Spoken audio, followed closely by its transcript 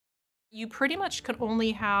You pretty much could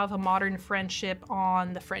only have a modern friendship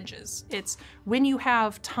on the fringes. It's when you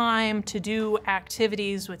have time to do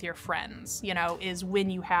activities with your friends, is when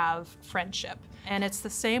you have friendship. And it's the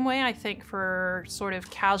same way, I think, for sort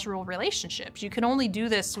of casual relationships. You can only do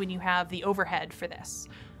this when you have the overhead for this.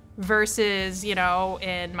 Versus,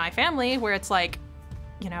 in my family where it's like,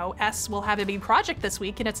 S will have a big project this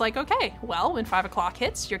week, and it's like, okay, well, when 5 o'clock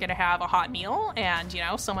hits, you're gonna have a hot meal, and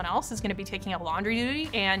someone else is gonna be taking up laundry duty,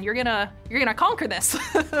 and you're gonna conquer this.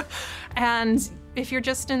 And if you're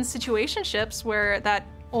just in situationships where that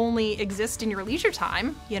only exist in your leisure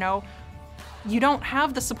time, you don't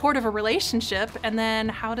have the support of a relationship, and then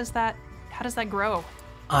how does that grow?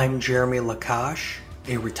 I'm Jeremy Lakash,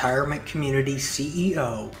 a retirement community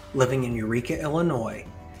CEO living in Eureka, Illinois,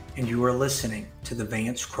 and you are listening to the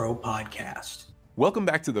Vance Crow Podcast. Welcome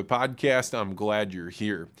back to the podcast. I'm glad you're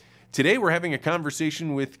here. Today we're having a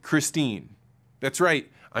conversation with Christine. That's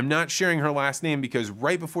right, I'm not sharing her last name because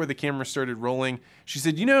right before the camera started rolling, she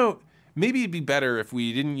said, maybe it'd be better if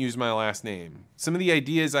we didn't use my last name. Some of the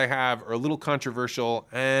ideas I have are a little controversial,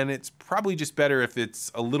 and it's probably just better if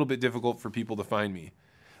it's a little bit difficult for people to find me.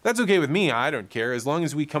 That's okay with me, I don't care, as long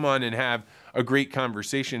as we come on and have a great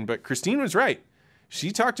conversation. But Christine was right.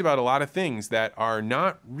 She talked about a lot of things that are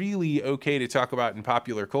not really okay to talk about in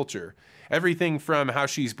popular culture. Everything from how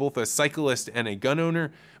she's both a cyclist and a gun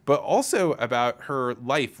owner, but also about her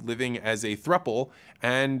life living as a thruple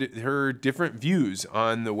and her different views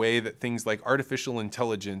on the way that things like artificial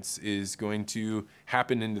intelligence is going to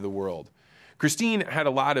happen into the world. Christine had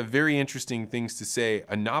a lot of very interesting things to say,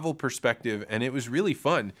 a novel perspective, and it was really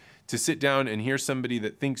fun to sit down and hear somebody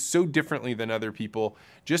that thinks so differently than other people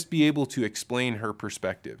just be able to explain her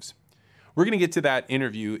perspectives. We're going to get to that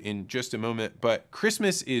interview in just a moment, but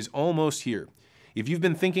Christmas is almost here. If you've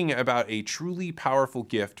been thinking about a truly powerful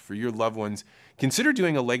gift for your loved ones, consider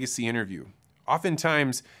doing a legacy interview.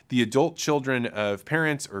 Oftentimes, the adult children of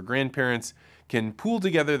parents or grandparents can pool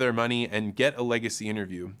together their money and get a legacy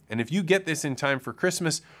interview. And if you get this in time for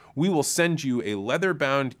Christmas, we will send you a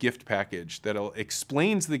leather-bound gift package that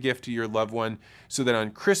explains the gift to your loved one so that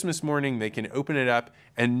on Christmas morning they can open it up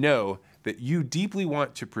and know that you deeply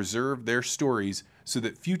want to preserve their stories so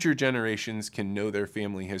that future generations can know their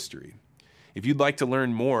family history. If you'd like to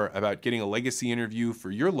learn more about getting a legacy interview for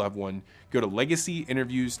your loved one, go to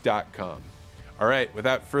legacyinterviews.com. All right,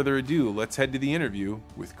 without further ado, let's head to the interview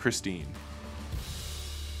with Christine.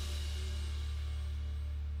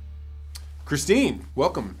 Christine,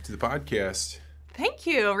 welcome to the podcast. Thank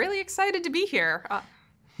you. Really excited to be here.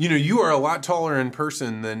 You are a lot taller in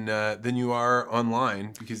person than you are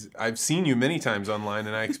online, because I've seen you many times online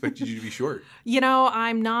and I expected you to be short.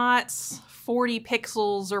 I'm not 40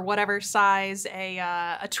 pixels or whatever size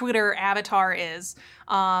a Twitter avatar is.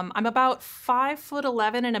 I'm about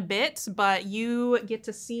 5'11" and a bit, but you get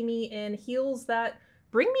to see me in heels that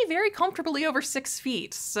bring me very comfortably over 6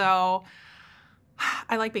 feet. So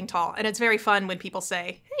I like being tall, and it's very fun when people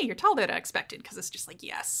say, hey, you're taller than I expected, because it's just like,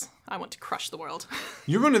 yes, I want to crush the world.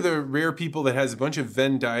 You're one of the rare people that has a bunch of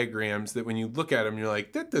Venn diagrams that when you look at them, you're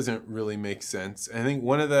like, that doesn't really make sense. And I think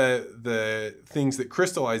one of the things that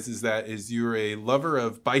crystallizes that is you're a lover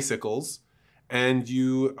of bicycles, and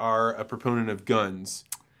you are a proponent of guns.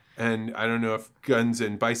 And I don't know if guns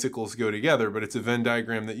and bicycles go together, but it's a Venn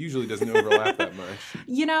diagram that usually doesn't overlap that much.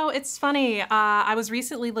 It's funny. I was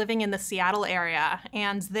recently living in the Seattle area,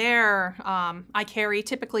 and there I carry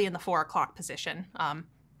typically in the 4 o'clock position. And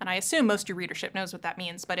I assume most of your readership knows what that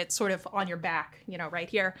means, but it's sort of on your back, right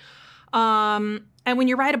here. And when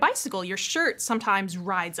you ride a bicycle, your shirt sometimes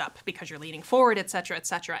rides up because you're leaning forward, et cetera, et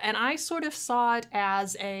cetera. And I sort of saw it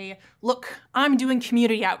as look, I'm doing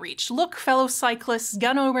community outreach. Look, fellow cyclists,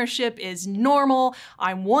 gun ownership is normal.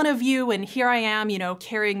 I'm one of you, and here I am,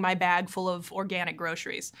 carrying my bag full of organic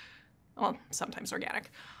groceries. Well, sometimes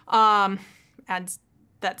organic. And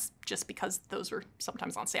that's just because those were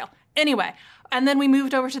sometimes on sale. Anyway, and then we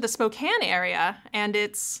moved over to the Spokane area, and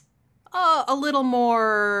it's a little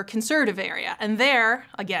more conservative area. And there,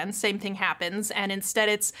 again, same thing happens. And instead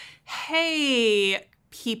it's, hey,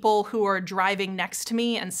 people who are driving next to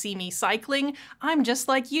me and see me cycling, I'm just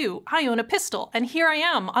like you. I own a pistol. And here I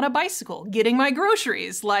am on a bicycle getting my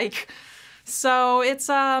groceries. So it's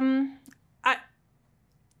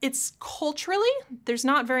culturally, there's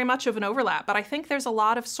not very much of an overlap. But I think there's a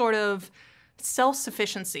lot of sort of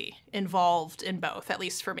self-sufficiency involved in both, at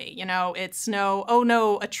least for me. It's no, oh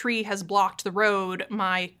no, a tree has blocked the road,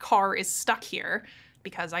 my car is stuck here,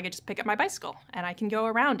 because I could just pick up my bicycle and I can go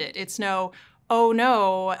around it. It's no, oh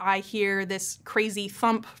no, I hear this crazy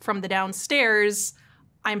thump from the downstairs,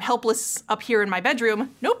 I'm helpless up here in my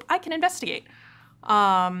bedroom. Nope, I can investigate.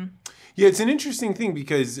 Yeah, it's an interesting thing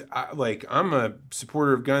because, I'm a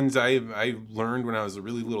supporter of guns. I learned when I was a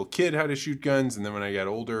really little kid how to shoot guns, and then when I got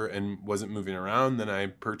older and wasn't moving around, then I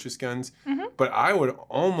purchased guns. Mm-hmm. But I would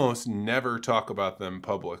almost never talk about them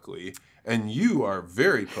publicly, and you are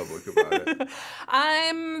very public about it.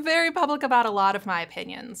 I'm very public about a lot of my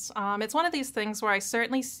opinions. It's one of these things where I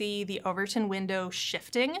certainly see the Overton window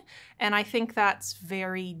shifting, and I think that's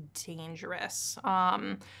very dangerous.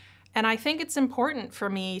 And I think it's important for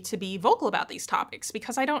me to be vocal about these topics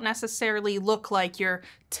because I don't necessarily look like your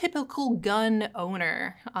typical gun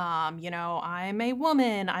owner. I'm a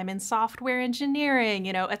woman, I'm in software engineering,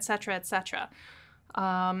 et cetera, et cetera.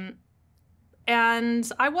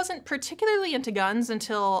 And I wasn't particularly into guns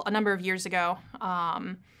until a number of years ago.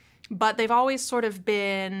 But they've always sort of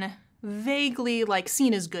been vaguely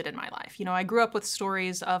seen as good in my life. I grew up with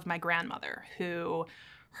stories of my grandmother who...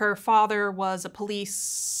 Her father was a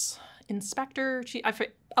police inspector. He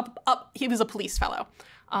was a police fellow.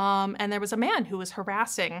 And there was a man who was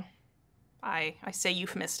harassing, I say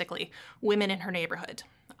euphemistically, women in her neighborhood.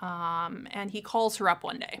 And he calls her up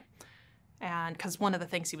one day. And because one of the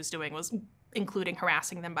things he was doing was including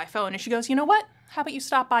harassing them by phone. And she goes, you know what? How about you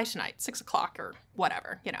stop by tonight, 6 o'clock or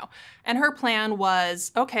whatever, And her plan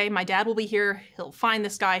was, okay, my dad will be here. He'll find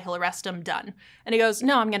this guy. He'll arrest him. Done. And he goes,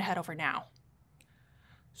 no, I'm going to head over now.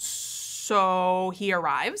 So he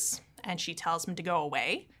arrives, and she tells him to go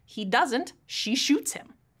away. He doesn't. She shoots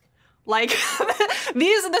him.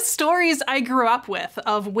 These are the stories I grew up with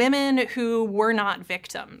of women who were not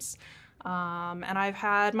victims. And I've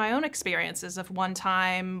had my own experiences of one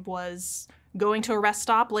time was going to a rest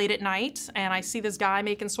stop late at night, and I see this guy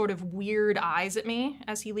making sort of weird eyes at me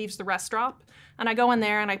as he leaves the rest stop. And I go in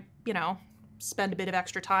there, and I, spend a bit of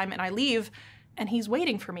extra time, and I leave, and he's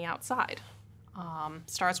waiting for me outside.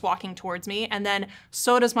 Starts walking towards me, and then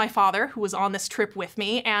so does my father, who was on this trip with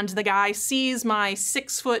me, and the guy sees my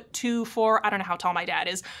 6'2", 4", I don't know how tall my dad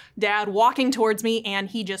is, dad walking towards me, and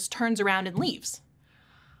he just turns around and leaves.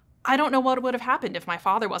 I don't know what would have happened if my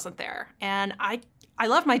father wasn't there, and I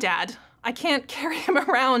love my dad. I can't carry him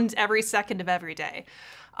around every second of every day.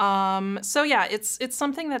 So yeah, it's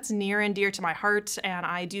something that's near and dear to my heart, and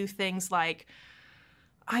I do things like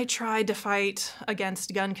I tried to fight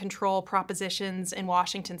against gun control propositions in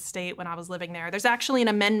Washington state when I was living there. There's actually an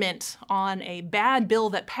amendment on a bad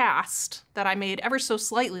bill that passed that I made ever so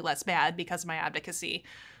slightly less bad because of my advocacy.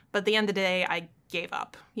 But at the end of the day, I gave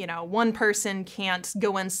up. One person can't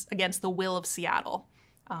go against the will of Seattle.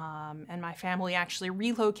 And my family actually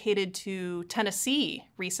relocated to Tennessee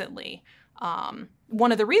recently.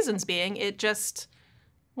 One of the reasons being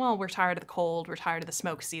we're tired of the cold, we're tired of the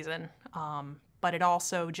smoke season. But it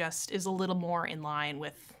also just is a little more in line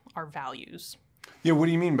with our values. Yeah, what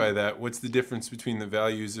do you mean by that? What's the difference between the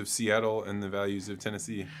values of Seattle and the values of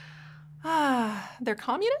Tennessee? They're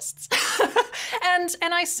communists. And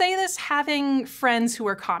I say this having friends who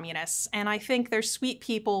are communists, and I think they're sweet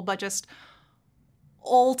people, but just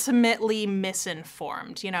ultimately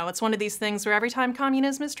misinformed. It's one of these things where every time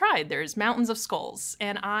communism is tried, there's mountains of skulls,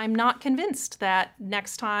 and I'm not convinced that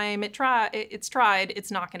next time it's tried, it's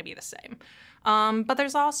not going to be the same. But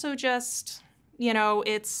there's also just,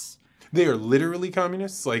 it's... They are literally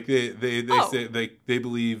communists? Say they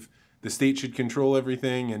believe the state should control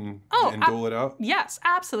everything and dole it out? Yes,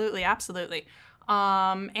 absolutely, absolutely.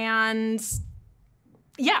 And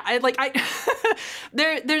yeah,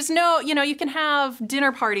 there's no, you can have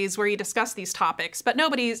dinner parties where you discuss these topics, but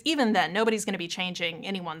nobody's going to be changing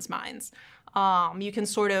anyone's minds. You can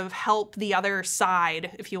sort of help the other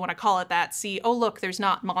side, if you want to call it that, see, oh, look, there's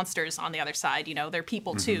not monsters on the other side. They're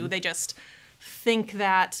people too. Mm-hmm. They just think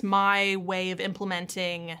that my way of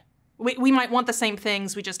implementing, we might want the same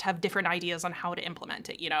things, we just have different ideas on how to implement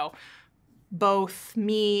it. Both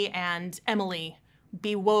me and Emily,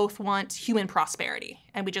 we both want human prosperity,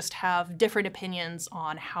 and we just have different opinions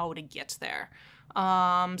on how to get there.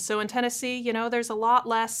 So in Tennessee, there's a lot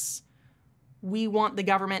less... We want the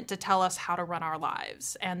government to tell us how to run our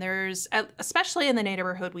lives. And there's, especially in the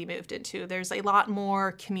neighborhood we moved into, there's a lot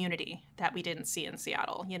more community that we didn't see in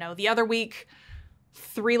Seattle. The other week,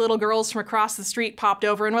 3 little girls from across the street popped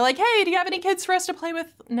over and were like, hey, do you have any kids for us to play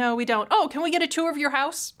with? No, we don't. Oh, can we get a tour of your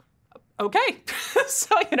house? Okay.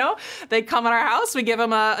 So, they come in our house, we give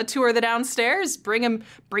them a tour of the downstairs, bring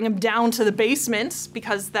them down to the basement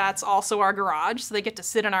because that's also our garage. So they get to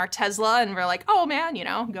sit in our Tesla and we're like, oh man,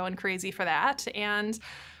 going crazy for that. And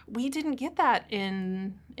we didn't get that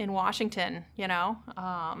in Washington,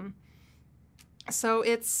 So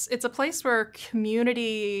it's a place where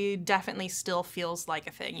community definitely still feels like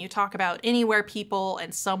a thing. You talk about anywhere people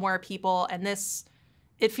and somewhere people, and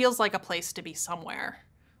it feels like a place to be somewhere.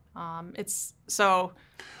 It's so.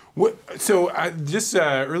 So just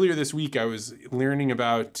earlier this week, I was learning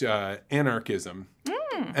about anarchism.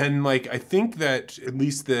 And like, I think that at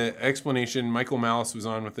least the explanation, Michael Malice was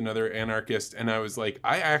on with another anarchist, and I was like,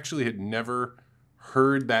 I actually had never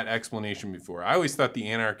heard that explanation before. I always thought the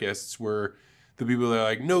anarchists were the people that are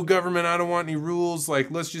like, no government, I don't want any rules,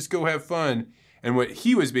 like, let's just go have fun. And what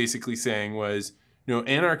he was basically saying was,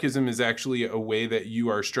 anarchism is actually a way that you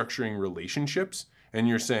are structuring relationships, and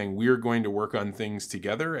you're saying we're going to work on things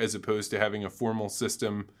together as opposed to having a formal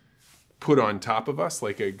system put on top of us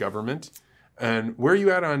like a government. And where are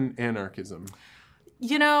you at on anarchism?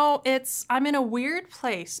 I'm in a weird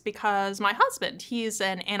place because my husband, he's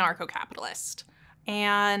an anarcho-capitalist.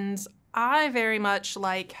 And I very much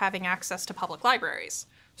like having access to public libraries.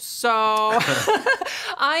 So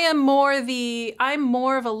I'm more of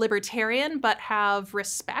a libertarian, but have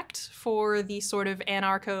respect for the sort of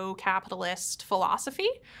anarcho-capitalist philosophy.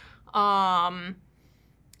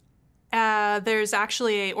 There's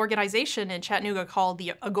actually an organization in Chattanooga called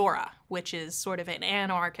the Agora, which is sort of an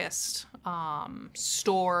anarchist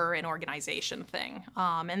store and organization thing.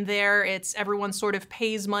 And there it's everyone sort of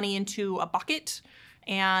pays money into a bucket,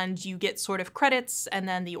 and you get sort of credits, and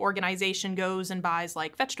then the organization goes and buys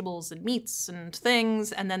like vegetables and meats and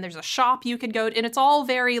things, and then there's a shop you could go to, and it's all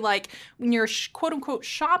very like, when you're quote unquote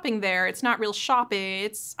shopping there, it's not real shopping.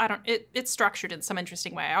 It's structured in some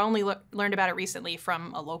interesting way. I only learned about it recently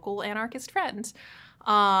from a local anarchist friend.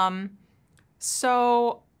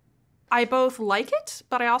 So I both like it,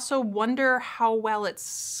 but I also wonder how well it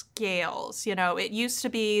scales. It used to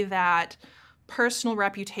be that personal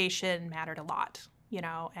reputation mattered a lot.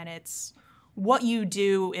 And it's what you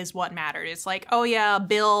do is what mattered. It's like, oh yeah,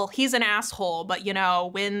 Bill, he's an asshole, but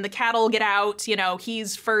when the cattle get out,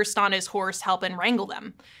 he's first on his horse helping wrangle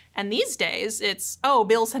them. And these days it's, oh,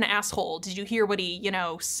 Bill's an asshole. Did you hear what he,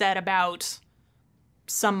 said about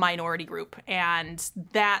some minority group? And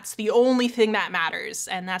that's the only thing that matters.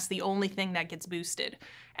 And that's the only thing that gets boosted.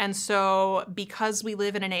 And so because we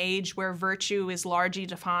live in an age where virtue is largely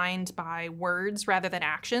defined by words rather than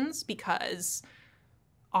actions, because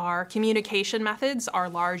our communication methods are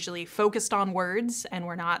largely focused on words, and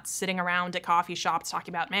we're not sitting around at coffee shops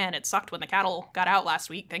talking about, man, it sucked when the cattle got out last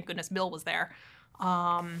week. Thank goodness Bill was there.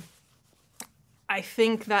 I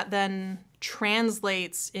think that then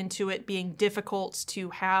translates into it being difficult to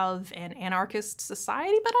have an anarchist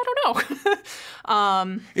society, but I don't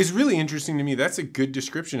know. It's really interesting to me. That's a good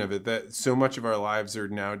description of it, that so much of our lives are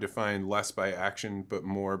now defined less by action, but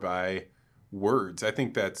more by words. I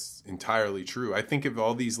think that's entirely true. I think of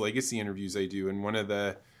all these legacy interviews I do, and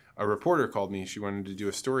a reporter called me. She wanted to do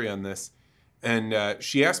a story on this, and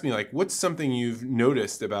she asked me, like, what's something you've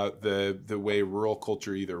noticed about the way rural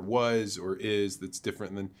culture either was or is that's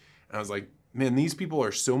different than, and I was like, man, these people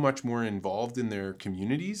are so much more involved in their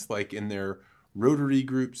communities, like in their Rotary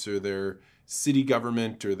groups or their city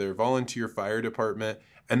government or their volunteer fire department,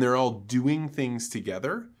 and they're all doing things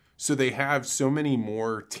together. So they have so many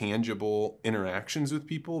more tangible interactions with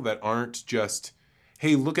people that aren't just,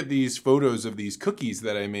 hey, look at these photos of these cookies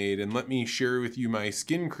that I made and let me share with you my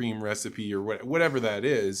skin cream recipe or whatever that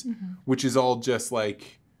is, which is all just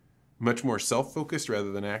like much more self-focused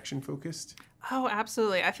rather than action-focused. Oh,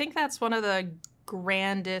 absolutely. I think that's one of the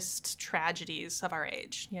grandest tragedies of our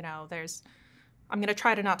age. I'm going to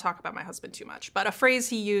try to not talk about my husband too much, but a phrase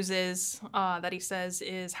he uses that he says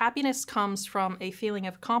is, happiness comes from a feeling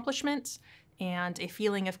of accomplishment and a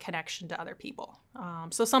feeling of connection to other people.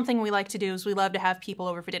 So something we like to do is we love to have people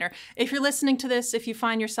over for dinner. If you're listening to this, if you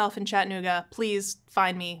find yourself in Chattanooga, please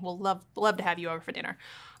find me. We'll love to have you over for dinner.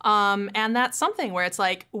 And that's something where it's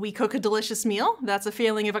like, we cook a delicious meal. That's a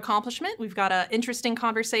feeling of accomplishment. We've got an interesting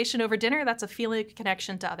conversation over dinner. That's a feeling of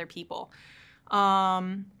connection to other people.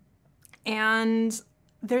 And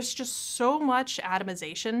there's just so much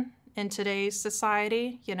atomization in today's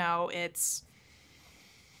society. I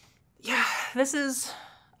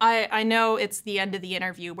know it's the end of the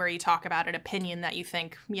interview where you talk about an opinion that you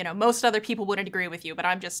think, most other people wouldn't agree with you, but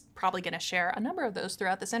I'm just probably going to share a number of those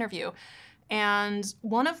throughout this interview. And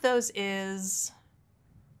one of those is,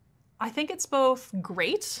 I think it's both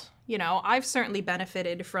great. I've certainly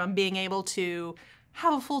benefited from being able to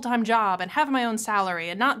have a full-time job and have my own salary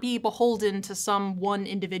and not be beholden to some one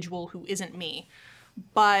individual who isn't me.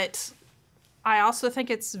 But I also think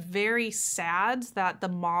it's very sad that the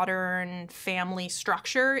modern family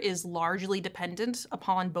structure is largely dependent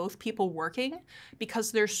upon both people working,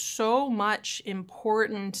 because there's so much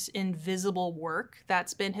important invisible work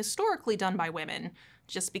that's been historically done by women,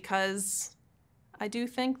 just because I do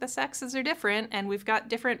think the sexes are different and we've got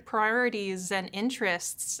different priorities and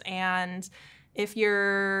interests, and if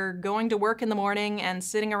you're going to work in the morning and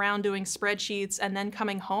sitting around doing spreadsheets and then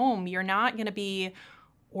coming home, you're not going to be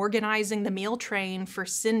organizing the meal train for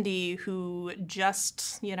Cindy, who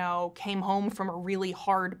just, came home from a really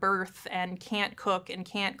hard birth and can't cook and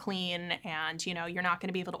can't clean. And, you're not going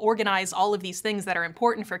to be able to organize all of these things that are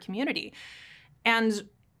important for community. And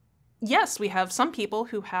yes, we have some people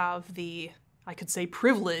who have the, I could say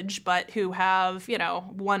privilege, but who have,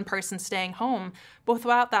 one person staying home. But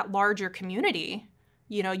without that larger community,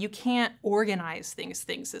 you can't organize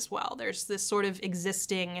things as well. There's this sort of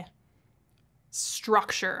existing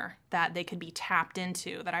structure that they could be tapped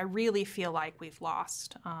into that I really feel like we've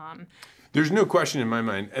lost. There's no question in my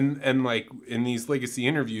mind. And like in these legacy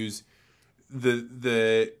interviews,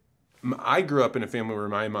 I grew up in a family where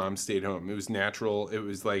my mom stayed home. It was natural. It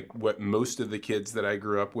was like what most of the kids that I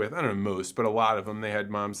grew up with, I don't know most, but a lot of them, they had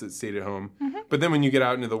moms that stayed at home. Mm-hmm. But then when you get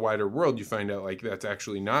out into the wider world, you find out like that's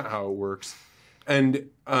actually not how it works. And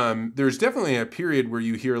there's definitely a period where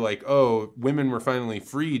you hear like, oh, women were finally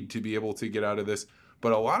freed to be able to get out of this.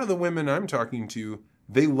 But a lot of the women I'm talking to,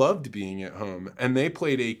 they loved being at home. And they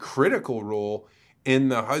played a critical role in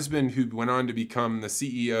the husband who went on to become the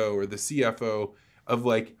CEO or the CFO of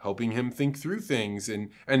like helping him think through things. And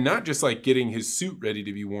not just like getting his suit ready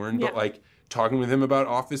to be worn, but like talking with him about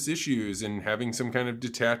office issues and having some kind of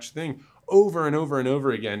detached thing. Over and over and over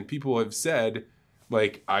again, people have said,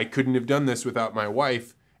 like, I couldn't have done this without my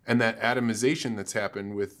wife. And that atomization that's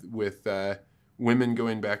happened with women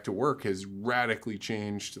going back to work has radically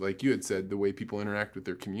changed, like you had said, the way people interact with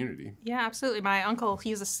their community. Yeah, absolutely. My uncle,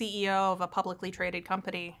 he's a CEO of a publicly traded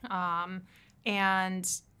company. And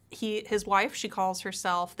his wife, she calls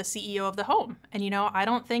herself the CEO of the home. And, I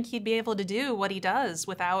don't think he'd be able to do what he does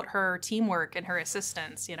without her teamwork and her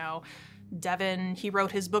assistance, Devin, he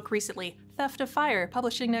wrote his book recently, Theft of Fire,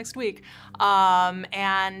 publishing next week.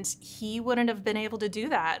 And he wouldn't have been able to do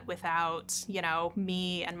that without,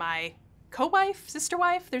 me and my co-wife, sister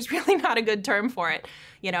wife. There's really not a good term for it,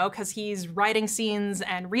 because he's writing scenes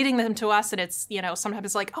and reading them to us. And it's, sometimes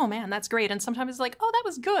it's like, oh man, that's great. And sometimes it's like, oh, that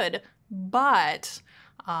was good. But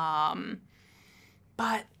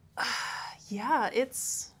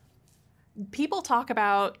it's... People talk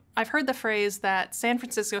about, I've heard the phrase that San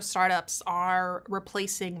Francisco startups are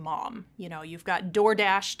replacing mom. You've got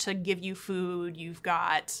DoorDash to give you food. You've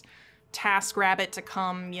got TaskRabbit to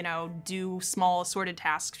come, do small assorted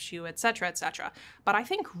tasks for you, et cetera, et cetera. But I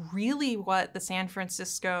think really what the San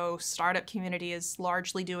Francisco startup community is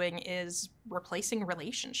largely doing is replacing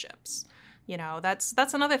relationships.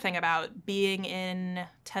 That's another thing about being in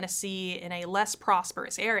Tennessee in a less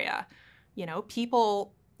prosperous area.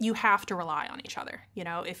 People... You have to rely on each other.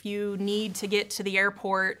 If you need to get to the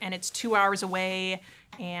airport and it's 2 hours away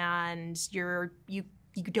and you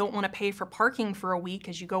don't want to pay for parking for a week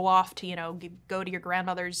as you go off to, go to your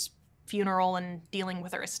grandmother's funeral and dealing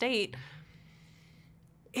with her estate,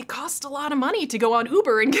 it costs a lot of money to go on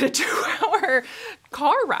Uber and get a 2-hour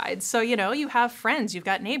car ride. So, you have friends, you've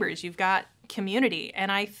got neighbors, you've got community.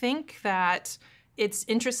 And I think that it's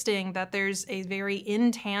interesting that there's a very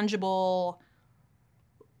intangible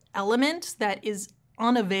element that is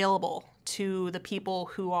unavailable to the people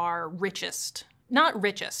who are not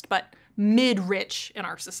richest, but mid-rich in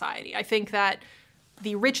our society. I think that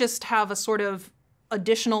the richest have a sort of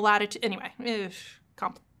additional latitude. Anyway,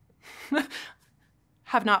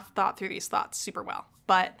 have not thought through these thoughts super well,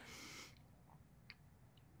 but...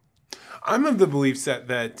 I'm of the belief set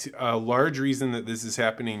that a large reason that this is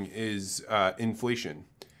happening is inflation.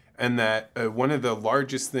 And that one of the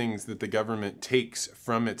largest things that the government takes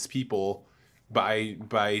from its people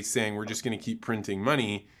by saying we're just going to keep printing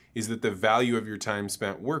money is that the value of your time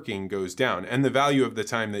spent working goes down. And the value of the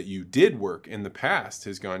time that you did work in the past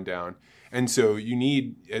has gone down. And so you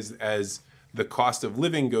need, as the cost of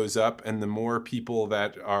living goes up and the more people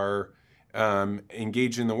that are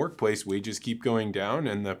engaged in the workplace, wages keep going down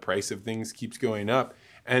and the price of things keeps going up.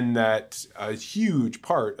 And that a huge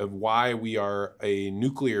part of why we are a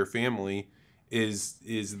nuclear family is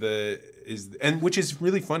which is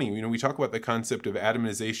really funny. We talk about the concept of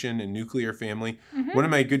atomization and nuclear family. Mm-hmm. One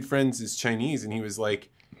of my good friends is Chinese, and he was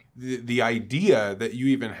like, the idea that you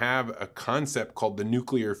even have a concept called the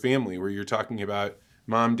nuclear family, where you're talking about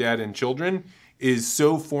mom, dad, and children, is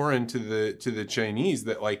so foreign to the Chinese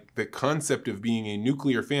that like the concept of being a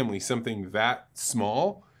nuclear family, something that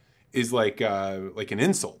small, is like an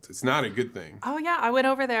insult. It's not a good thing. Oh yeah, I went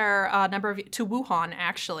over there to Wuhan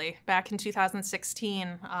actually back in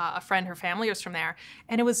 2016. A friend, her family was from there,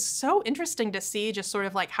 and it was so interesting to see just sort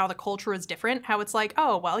of like how the culture is different. How it's like,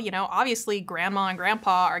 oh well, obviously grandma and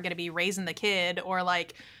grandpa are going to be raising the kid, or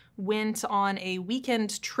like went on a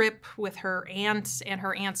weekend trip with her aunt and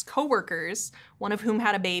her aunt's coworkers, one of whom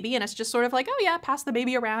had a baby, and it's just sort of like, oh yeah, pass the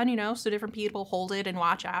baby around, so different people hold it and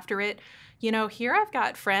watch after it. Here I've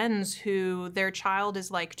got friends who their child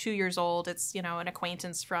is like 2 years old. It's, an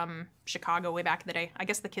acquaintance from Chicago way back in the day. I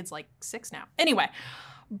guess the kid's like 6 now. Anyway,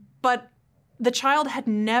 but the child had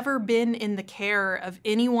never been in the care of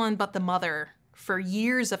anyone but the mother for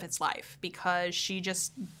years of its life because she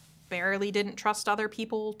just barely didn't trust other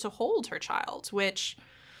people to hold her child, which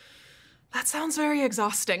that sounds very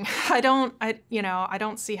exhausting. I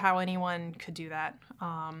don't see how anyone could do that.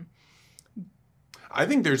 I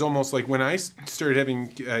think there's almost like when I started having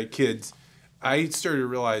kids, I started to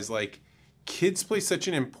realize like kids play such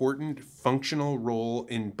an important functional role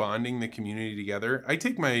in bonding the community together. I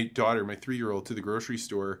take my daughter, my 3-year-old, to the grocery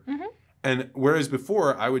store. Mm-hmm. And whereas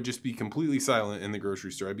before I would just be completely silent in the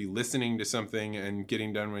grocery store, I'd be listening to something and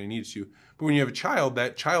getting done when I needed to. But when you have a child,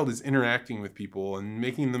 that child is interacting with people and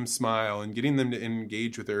making them smile and getting them to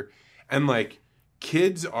engage with her. And like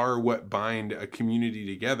kids are what bind a community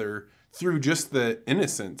together through just the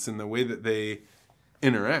innocence and the way that they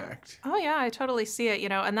interact. Oh yeah, I totally see it,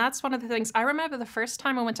 and that's one of the things. I remember the first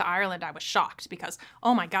time I went to Ireland, I was shocked because,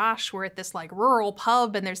 oh my gosh, we're at this like rural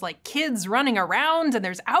pub and there's like kids running around and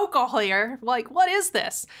there's alcohol here. Like, what is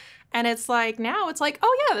this? And it's like, now it's like,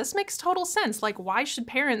 oh yeah, this makes total sense. Like, why should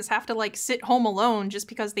parents have to like sit home alone just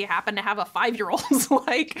because they happen to have a 5-year-old?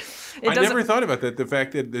 Like, I never thought about that. The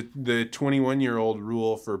fact that the 21-year-old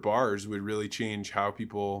rule for bars would really change how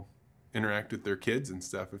people interact with their kids and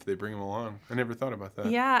stuff if they bring them along. I never thought about that.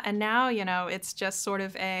 Yeah, and now, it's just sort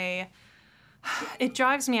of it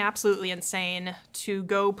drives me absolutely insane to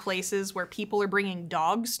go places where people are bringing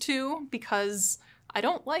dogs to because I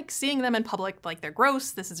don't like seeing them in public. Like, they're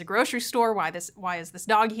gross. This is a grocery store. Why is this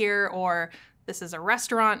dog here? Or this is a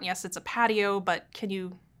restaurant. Yes, it's a patio, but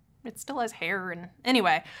it still has hair and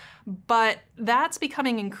anyway. But that's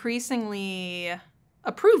becoming increasingly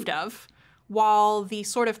approved of, while the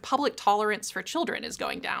sort of public tolerance for children is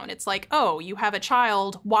going down. It's like, oh, you have a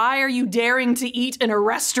child, why are you daring to eat in a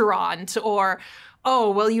restaurant? Or,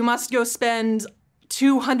 oh, well, you must go spend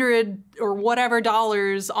 $200 or whatever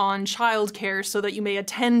dollars on childcare so that you may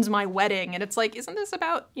attend my wedding. And it's like, isn't this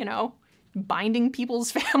about, binding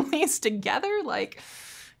people's families together? Like,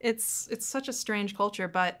 it's such a strange culture.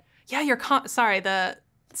 But yeah,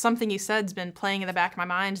 something you said's been playing in the back of my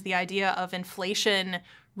mind, the idea of inflation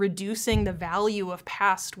reducing the value of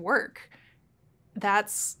past work.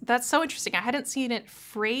 That's so interesting. I hadn't seen it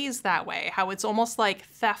phrased that way, how it's almost like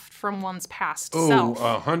theft from one's past self.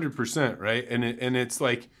 100%, right? And it's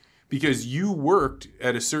like, because you worked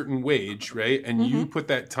at a certain wage, right? And you put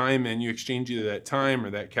that time in, you exchange either that time or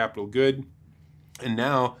that capital good. And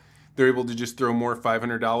now they're able to just throw more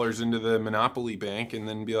 $500 into the Monopoly bank and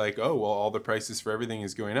then be like, oh, well, all the prices for everything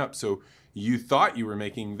is going up. So you thought you were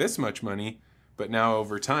making this much money, but now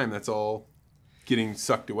over time, that's all getting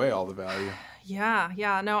sucked away, all the value.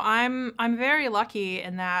 Yeah. No, I'm very lucky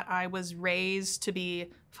in that I was raised to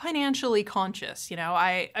be financially conscious.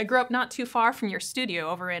 I grew up not too far from your studio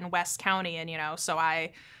over in West County, and so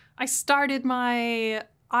I started my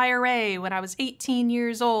IRA when I was 18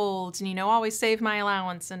 years old, and always saved my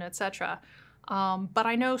allowance and etc. But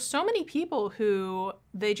I know so many people who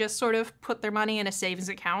they just sort of put their money in a savings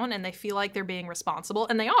account and they feel like they're being responsible.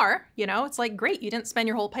 And they are, it's like, great, you didn't spend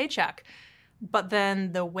your whole paycheck. But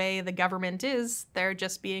then the way the government is, they're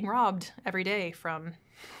just being robbed every day from...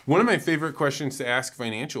 One of my favorite questions to ask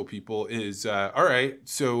financial people is, all right,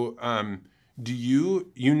 so do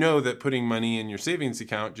you know that putting money in your savings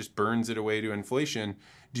account just burns it away to inflation?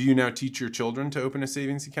 Do you now teach your children to open a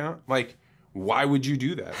savings account? Like, why would you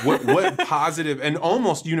do that? What positive, and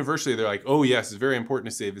almost universally they're like, oh yes, it's very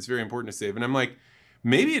important to save. It's very important to save. And I'm like,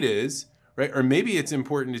 maybe it is, right? Or maybe it's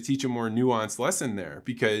important to teach a more nuanced lesson there,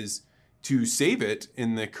 because to save it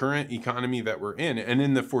in the current economy that we're in and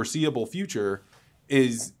in the foreseeable future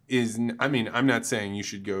is, I mean, I'm not saying you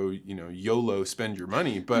should go, YOLO spend your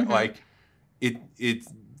money, but like it's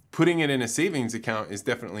putting it in a savings account is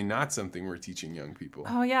definitely not something we're teaching young people.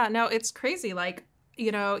 Oh yeah, no, it's crazy. Like,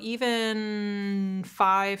 even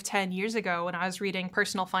 5-10 years ago when I was reading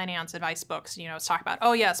personal finance advice books, it's talk about,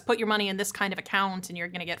 oh yes, put your money in this kind of account and you're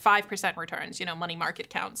going to get 5% returns, money market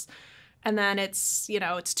accounts. And then it's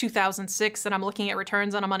 2006 and I'm looking at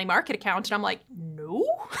returns on a money market account and I'm like, no,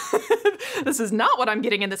 this is not what I'm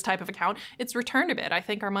getting in this type of account. It's returned a bit. I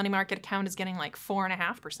think our money market account is getting like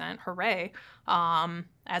 4.5%, hooray,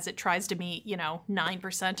 as it tries to meet,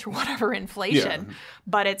 9% or whatever inflation. Yeah.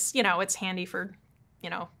 But it's, it's handy for,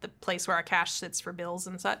 the place where our cash sits for bills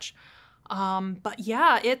and such. But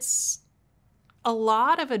yeah, a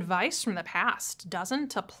lot of advice from the past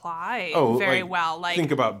doesn't apply very well. Like,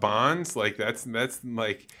 think about bonds, like that's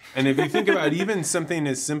like, and if you think about even something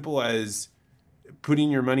as simple as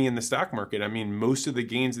putting your money in the stock market, I mean, most of the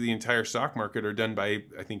gains of the entire stock market are done by,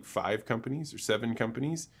 I think, 5 companies or 7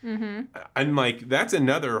 companies. And like, that's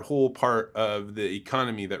another whole part of the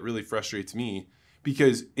economy that really frustrates me,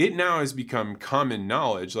 because it now has become common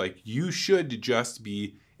knowledge, like you should just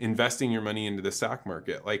be investing your money into the stock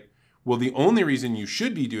market. Like, well, the only reason you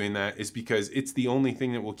should be doing that is because it's the only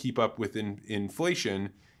thing that will keep up with inflation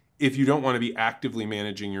if you don't want to be actively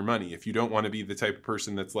managing your money. If you don't want to be the type of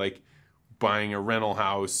person that's like buying a rental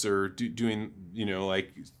house or doing, you know,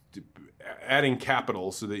 like adding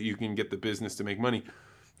capital so that you can get the business to make money.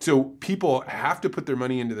 So people have to put their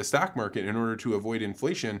money into the stock market in order to avoid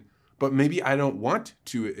inflation. But maybe I don't want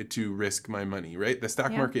to risk my money, right? The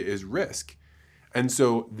stock market is risk. And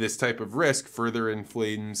so this type of risk further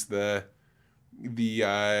inflames the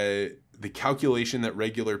calculation that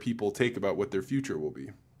regular people take about what their future will be.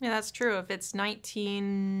 Yeah, that's true. If it's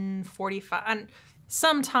 1945, and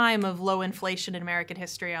some time of low inflation in American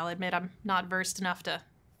history, I'll admit I'm not versed enough to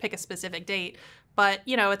pick a specific date. But,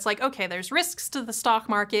 you know, it's like, okay, there's risks to the stock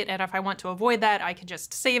market, and if I want to avoid that, I could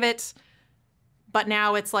just save it. But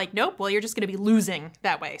now it's like, nope, well, you're just going to be losing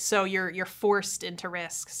that way. So you're forced into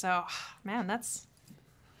risk. So, man, that's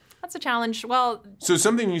a challenge. Well, so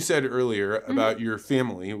something you said earlier about your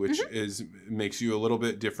family, which makes you a little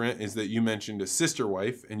bit different, is that you mentioned a sister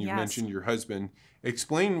wife and you mentioned your husband.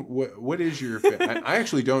 Explain what is your I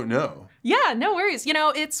actually don't know. Yeah, no worries. You know,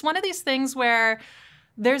 it's one of these things where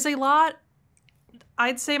there's a lot.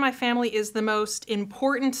 I'd say my family is the most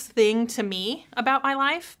important thing to me about my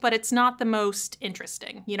life, but it's not the most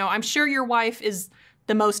interesting. You know, I'm sure your wife is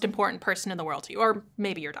the most important person in the world to you, or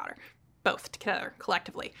maybe your daughter, both together,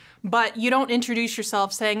 collectively. But you don't introduce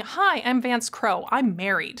yourself saying, "Hi, I'm Vance Crowe. I'm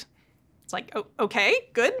married." It's like, oh, okay,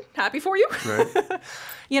 good, happy for you. Right.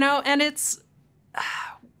 You know, and it's,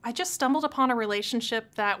 I just stumbled upon a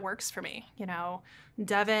relationship that works for me. You know,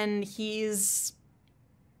 Devin, he's,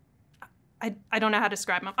 I don't know how to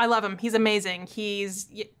describe him. I love him. He's amazing.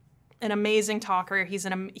 He's an amazing talker.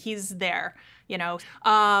 He's there, you know.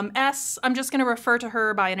 S, I'm just going to refer to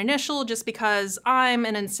her by an initial just because I'm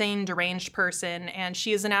an insane, deranged person, and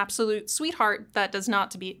she is an absolute sweetheart that does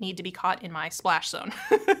not need to be caught in my splash zone.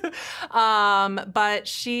 But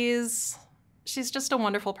she's just a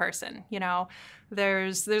wonderful person, you know.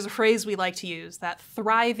 There's a phrase we like to use, that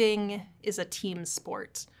thriving is a team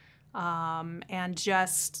sport. And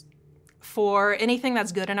just for anything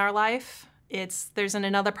that's good in our life, there's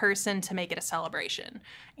another person to make it a celebration.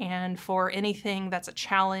 And for anything that's a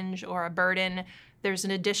challenge or a burden, there's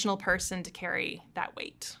an additional person to carry that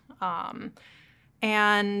weight.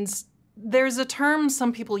 And there's a term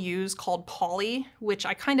some people use called poly, which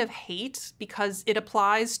I kind of hate because it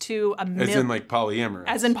applies to As in like polyamorous.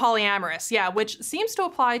 As in polyamorous, yeah, which seems to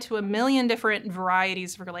apply to a million different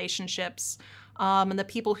varieties of relationships. And the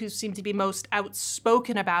people who seem to be most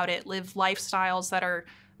outspoken about it live lifestyles that are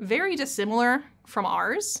very dissimilar from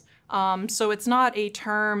ours. So it's not a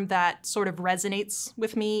term that sort of resonates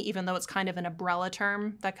with me, even though it's kind of an umbrella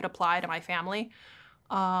term that could apply to my family.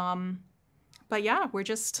 But yeah, we're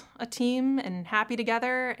just a team and happy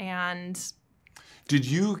together. And did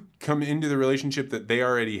you come into the relationship that they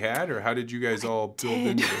already had, or how did you guys all build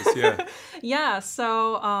into this? Yeah. Yeah.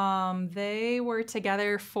 So they were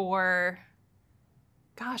together for,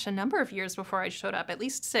 a number of years before I showed up, at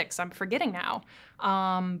least 6. I'm forgetting now.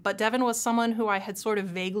 But Devin was someone who I had sort of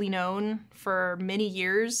vaguely known for many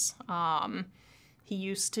years. He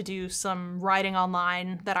used to do some writing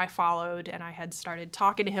online that I followed, and I had started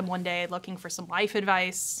talking to him one day looking for some life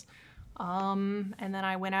advice. And then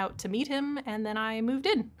I went out to meet him, and then I moved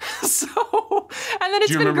in. And then it's been great.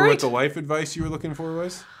 Do you remember what the life advice you were looking for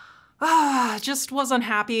was? Just was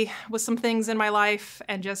unhappy with some things in my life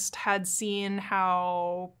and just had seen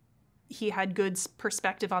how he had good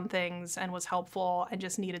perspective on things and was helpful and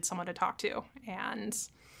just needed someone to talk to. And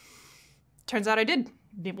turns out I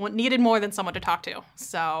needed more than someone to talk to.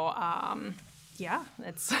 So, yeah,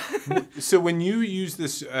 it's... So when you use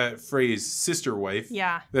this phrase, sister wife,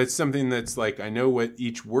 that's something that's like, I know what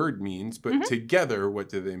each word means, but together, what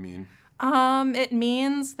do they mean? It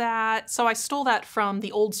means that, so I stole that from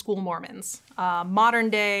the old school Mormons. Modern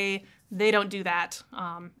day, they don't do that.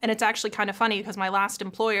 And it's actually kind of funny because my last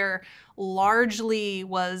employer largely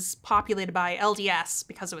was populated by LDS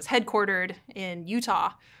because it was headquartered in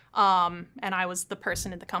Utah. And I was the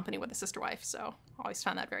person in the company with a sister wife, so I always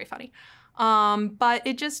found that very funny. But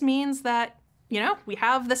it just means that we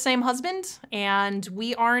have the same husband, and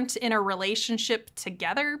we aren't in a relationship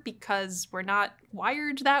together because we're not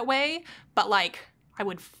wired that way. But, like, I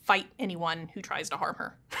would fight anyone who tries to harm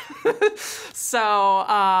her. So,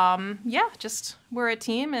 just we're a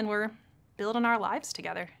team, and we're building our lives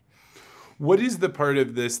together. What is the part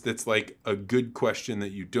of this that's like a good question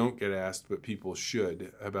that you don't get asked, but people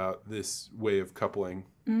should, about this way of coupling?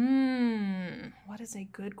 What is a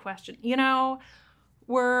good question? We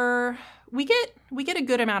get a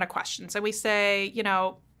good amount of questions, and we say,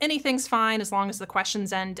 anything's fine as long as the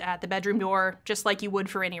questions end at the bedroom door, just like you would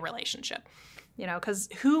for any relationship. Because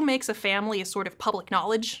who makes a family is sort of public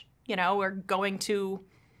knowledge. We're going to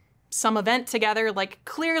some event together, like,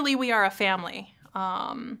 clearly we are a family.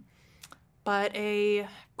 But a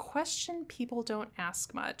question people don't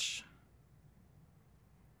ask much.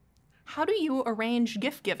 How do you arrange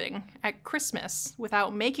gift giving at Christmas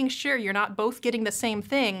without making sure you're not both getting the same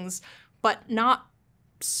things, but not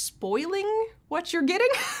spoiling what you're getting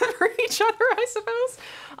for each other, I suppose?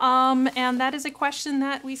 And that is a question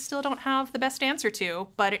that we still don't have the best answer to,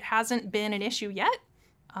 but it hasn't been an issue yet.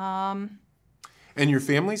 And your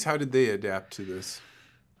families, how did they adapt to this?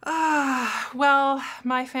 Well,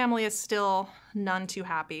 my family is still none too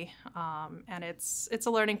happy, and it's a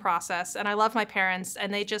learning process. And I love my parents,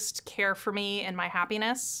 and they just care for me and my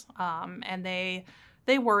happiness. And they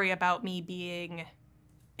worry about me being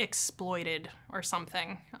exploited or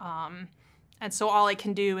something. And so all I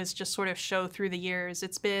can do is just sort of show through the years.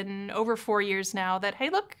 It's been over 4 years now that, hey,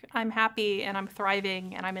 look, I'm happy and I'm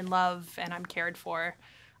thriving and I'm in love and I'm cared for.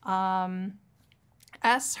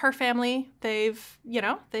 Her family, they've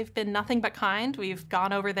been nothing but kind. We've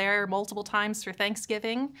gone over there multiple times for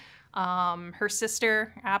Thanksgiving. Her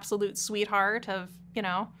sister, absolute sweetheart, have,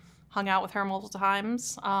 hung out with her multiple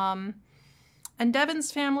times. And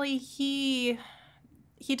Devin's family, he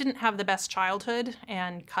didn't have the best childhood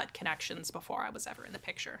and cut connections before I was ever in the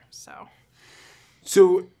picture. So,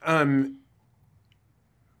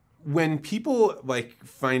 when people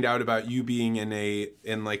find out about you being in a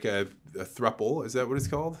thruple, is that what it's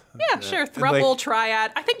called? Yeah, sure. Thruple,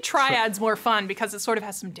 triad. I think triad's more fun because it sort of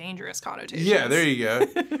has some dangerous connotations. Yeah, there you go.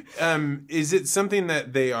 Is it something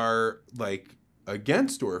that they are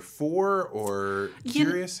against or for or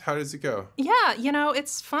curious? How does it go? Yeah,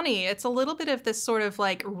 it's funny. It's a little bit of this sort of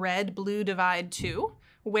red-blue divide too,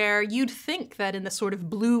 where you'd think that in the sort of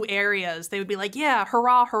blue areas, they would be like, yeah,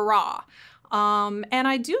 hurrah, hurrah. And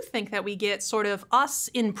I do think that we get sort of us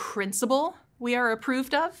in principle we are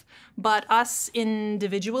approved of, but us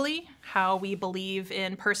individually, how we believe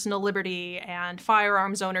in personal liberty and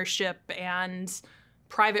firearms ownership and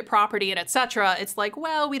private property and etc. It's like,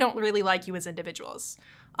 well, we don't really like you as individuals.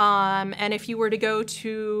 And if you were to go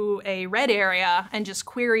to a red area and just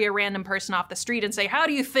query a random person off the street and say, how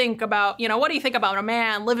do you think about, what do you think about a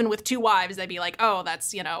man living with 2 wives? They'd be like, oh,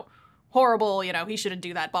 that's, horrible, he shouldn't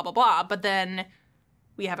do that, blah, blah, blah. But then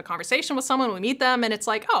we have a conversation with someone, we meet them, and it's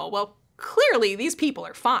like, oh, well, clearly these people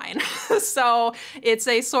are fine. So it's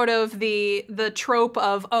a sort of the trope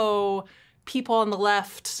of, oh, people on the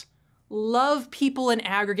left love people in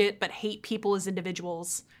aggregate but hate people as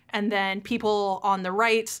individuals. And then people on the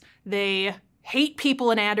right, they hate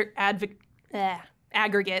people in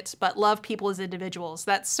aggregate but love people as individuals.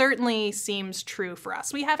 That certainly seems true for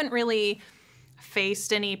us. We haven't really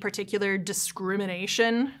faced any particular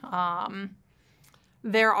discrimination.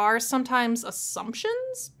 There are sometimes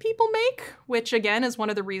assumptions people make, which again is one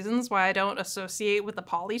of the reasons why I don't associate with the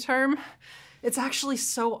poly term. It's actually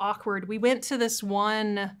so awkward. We went to this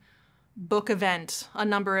one book event a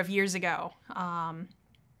number of years ago, and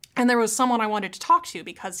there was someone I wanted to talk to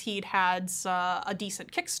because he'd had a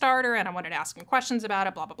decent Kickstarter, and I wanted to ask him questions about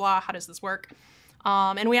it, blah, blah, blah, how does this work?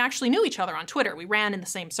 And we actually knew each other on Twitter. We ran in the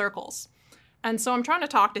same circles. And so I'm trying to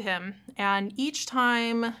talk to him, and each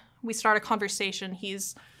time we start a conversation,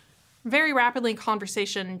 he's very rapidly,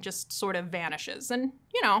 conversation just sort of vanishes. And,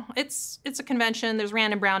 it's a convention, there's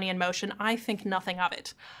random brownie in motion. I think nothing of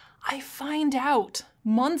it. I find out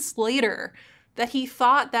months later that he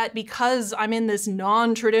thought that because I'm in this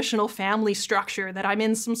non-traditional family structure, that I'm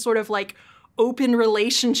in some sort of open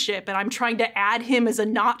relationship and I'm trying to add him as a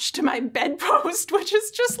notch to my bedpost, which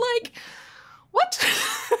is just what?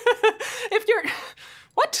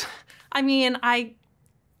 What? I mean, I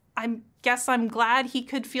guess I'm glad he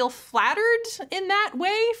could feel flattered in that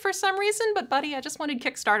way for some reason, but buddy, I just wanted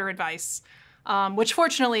Kickstarter advice, which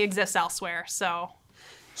fortunately exists elsewhere, So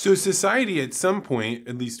society at some point,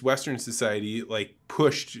 at least Western society,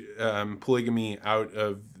 pushed polygamy out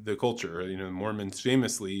of the culture. Mormons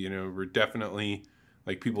famously, were definitely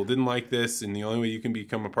people didn't like this, and the only way you can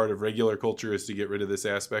become a part of regular culture is to get rid of this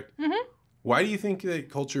aspect. Mm-hmm. Why do you think that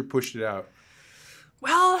culture pushed it out?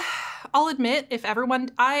 Well, I'll admit,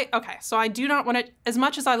 so I do not want to, as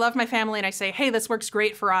much as I love my family and I say, hey, this works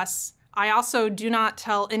great for us, I also do not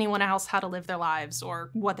tell anyone else how to live their lives or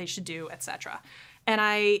what they should do, etc. And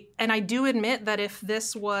I do admit that if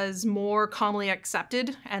this was more commonly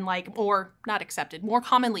accepted and or not accepted, more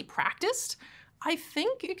commonly practiced, I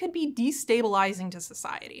think it could be destabilizing to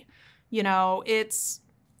society. It's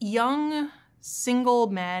young, single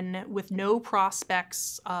men with no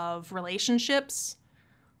prospects of relationships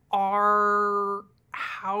are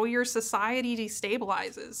how your society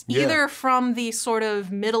destabilizes. Yeah. Either from the sort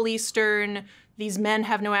of Middle Eastern, these men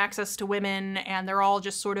have no access to women and they're all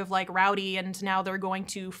just sort of rowdy and now they're going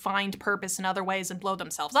to find purpose in other ways and blow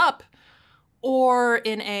themselves up. Or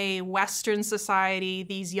in a Western society,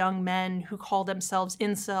 these young men who call themselves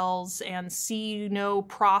incels and see no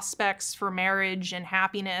prospects for marriage and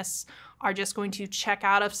happiness are just going to check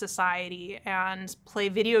out of society and play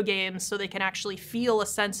video games so they can actually feel a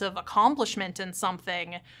sense of accomplishment in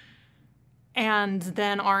something, and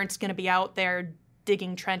then aren't going to be out there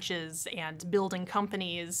digging trenches and building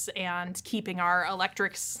companies and keeping our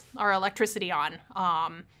electricity on.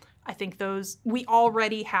 I think we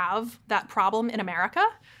already have that problem in America.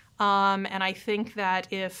 And I think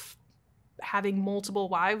that if having multiple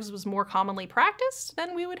wives was more commonly practiced,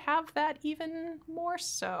 then we would have that even more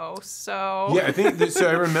so. Yeah, I think so.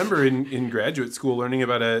 I remember in graduate school learning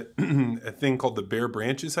about a thing called the bare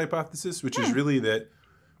branches hypothesis, which is really that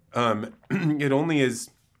it only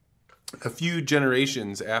is a few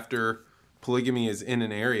generations after polygamy is in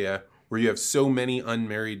an area where you have so many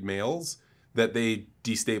unmarried males that they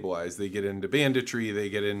destabilize. They get into banditry, they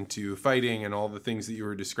get into fighting and all the things that you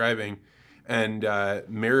were describing. And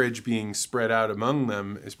marriage being spread out among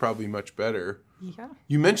them is probably much better. Yeah.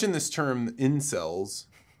 You mentioned this term incels.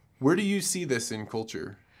 Where do you see this in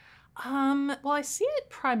culture? Well, I see it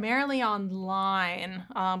primarily online,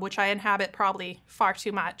 which I inhabit probably far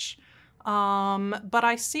too much. But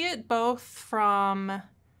I see it both from,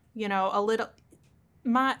 a little...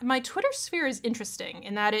 My Twitter sphere is interesting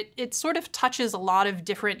in that it sort of touches a lot of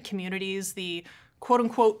different communities, the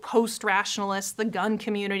quote-unquote post-rationalists, the gun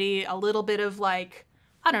community, a little bit of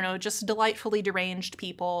just delightfully deranged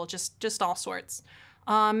people, just all sorts.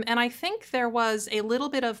 And I think there was a little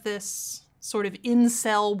bit of this sort of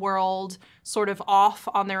incel world sort of off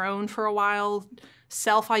on their own for a while,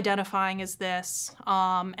 self-identifying as this,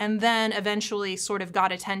 and then eventually sort of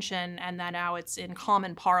got attention, and then now it's in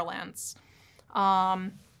common parlance.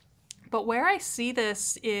 But where I see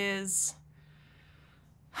this is,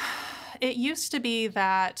 it used to be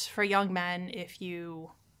that for young men, if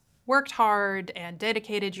you worked hard and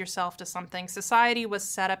dedicated yourself to something, society was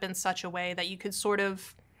set up in such a way that you could sort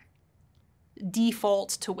of default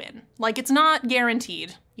to win. It's not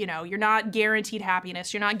guaranteed, you're not guaranteed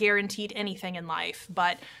happiness, you're not guaranteed anything in life,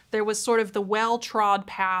 but there was sort of the well-trod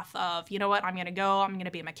path of, I'm going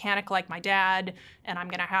to be a mechanic like my dad, and I'm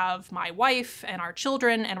going to have my wife and our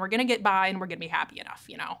children, and we're going to get by, and we're going to be happy enough,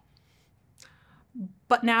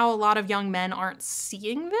 But now a lot of young men aren't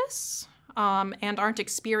seeing this, and aren't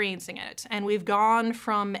experiencing it. And we've gone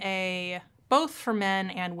from both for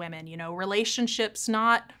men and women, relationships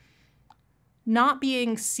not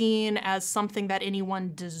being seen as something that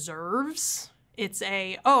anyone deserves. It's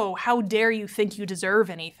how dare you think you deserve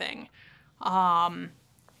anything?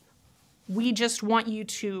 We just want you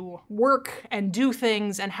to work and do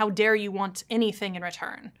things, and how dare you want anything in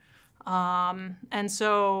return? And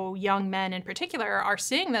so young men in particular are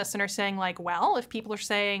seeing this and are saying well, if people are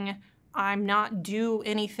saying I'm not due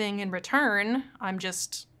anything in return,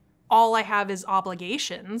 all I have is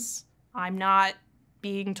obligations, I'm not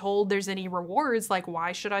being told there's any rewards,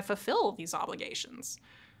 why should I fulfill these obligations?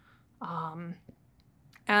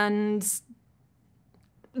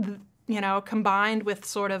 Combined with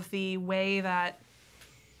sort of the way that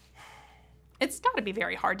it's got to be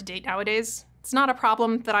very hard to date nowadays. It's not a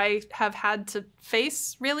problem that I have had to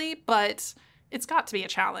face, really, but it's got to be a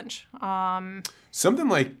challenge. Something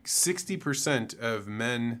like 60% of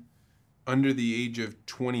men under the age of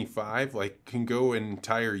 25 can go an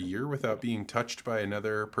entire year without being touched by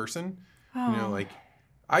another person. I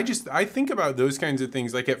think about those kinds of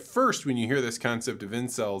things. At first, when you hear this concept of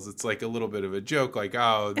incels, it's a little bit of a joke,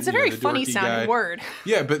 it's a very funny sounding word.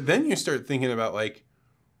 Yeah, but then you start thinking about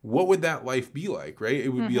what would that life be like, right? It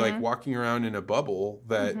would be like walking around in a bubble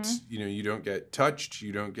that you don't get touched,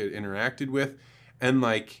 you don't get interacted with, and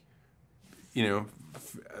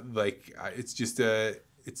it's just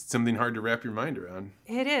it's something hard to wrap your mind around.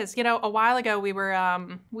 It is. You know, a while ago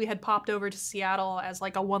we had popped over to Seattle as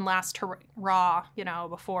like a one last hurrah, you know,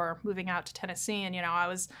 before moving out to Tennessee. And, you know, I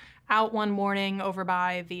was out one morning over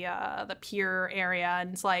by the pier area,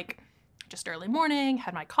 and it's like just early morning,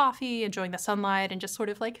 had my coffee, enjoying the sunlight, and just sort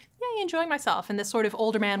of like, yay, enjoying myself. And this sort of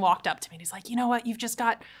older man walked up to me and he's like, you know what, you've just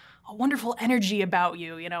got a wonderful energy about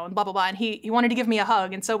you, you know, and blah, blah, blah. And he wanted to give me a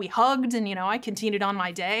hug. And so we hugged, and, you know, I continued on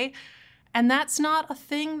my day. And that's not a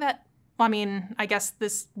thing that, I mean, I guess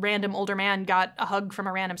this random older man got a hug from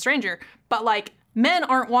a random stranger, but like men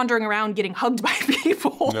aren't wandering around getting hugged by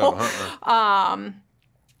people. No,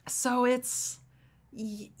 So it's,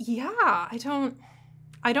 yeah, I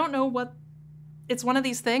don't know what, it's one of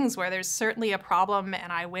these things where there's certainly a problem,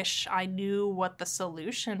 and I wish I knew what the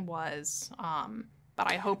solution was. But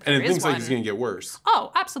I hope there is one. And it seems like it's going to get worse.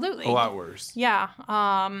 Oh, absolutely. A lot worse. Yeah.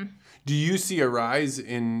 Do you see a rise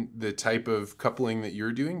in the type of coupling that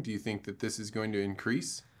you're doing? Do you think that this is going to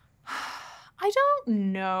increase? I don't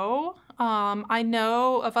know. I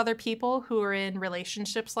know of other people who are in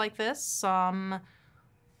relationships like this. Some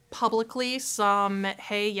publicly, some,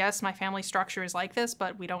 hey, yes, my family structure is like this,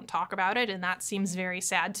 but we don't talk about it. And that seems very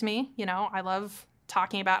sad to me. You know, I love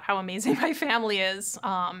talking about how amazing my family is.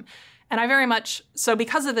 And I very much, so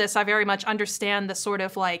because of this, I very much understand the sort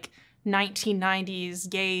of like 1990s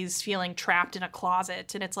gays feeling trapped in a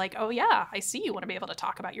closet. And it's like, oh yeah, I see you want to be able to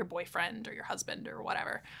talk about your boyfriend or your husband or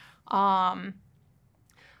whatever.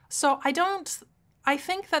 So I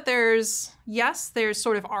think that there's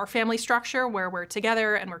sort of our family structure where we're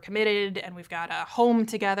together and we're committed and we've got a home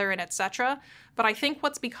together and etc. But I think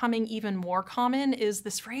what's becoming even more common is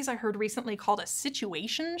this phrase I heard recently called a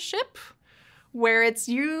situationship, where it's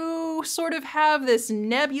you sort of have this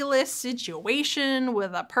nebulous situation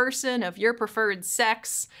with a person of your preferred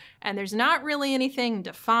sex, and there's not really anything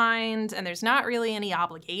defined, and there's not really any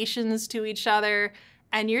obligations to each other,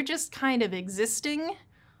 and you're just kind of existing.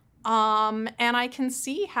 And I can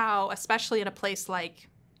see how, especially in a place like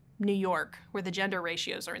New York, where the gender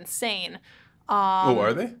ratios are insane.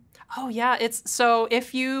 Are they? Oh, yeah. So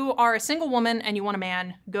if you are a single woman and you want a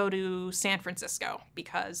man, go to San Francisco,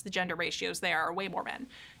 because the gender ratios there are way more men.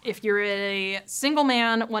 If you're a single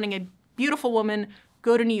man wanting a beautiful woman,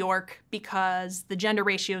 go to New York, because the gender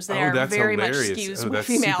ratios there very hilarious. much skews that's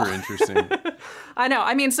female. Super interesting. I know.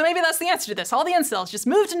 I mean, so maybe that's the answer to this. All the incels, just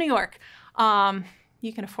move to New York.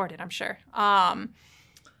 You can afford it, I'm sure.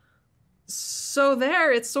 So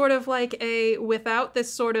there, it's sort of like without this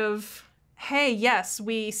sort of, hey, yes,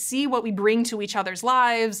 we see what we bring to each other's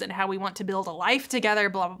lives and how we want to build a life together,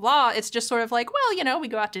 blah, blah, blah. It's just sort of like, well, you know, we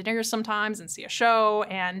go out to dinner sometimes and see a show,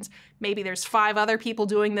 and maybe there's 5 other people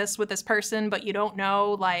doing this with this person, but you don't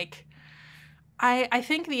know, like, I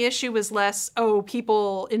think the issue was less,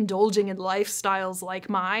 people indulging in lifestyles like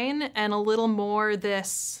mine, and a little more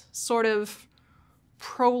this sort of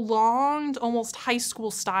prolonged, almost high school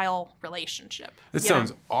style relationship. That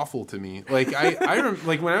sounds awful to me. Like I remember,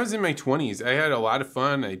 like when I was in my 20s, I had a lot of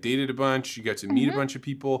fun. I dated a bunch. You got to meet a bunch of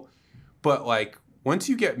people. But like once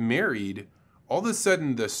you get married, all of a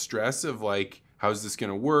sudden the stress of like, how's this going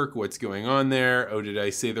to work? What's going on there? Oh, did I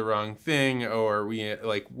say the wrong thing? Or are we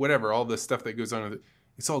like whatever, all the stuff that goes on with it,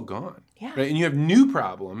 it's all gone. Yeah. Right? And you have new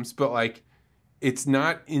problems, but like it's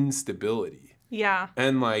not instability. Yeah.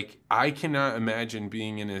 And like I cannot imagine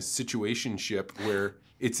being in a situationship where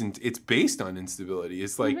it's based on instability.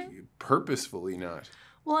 It's like purposefully not.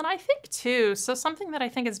 Well, and I think too, so something that I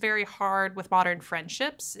think is very hard with modern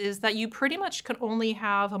friendships is that you pretty much could only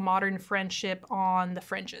have a modern friendship on the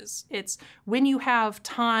fringes. It's when you have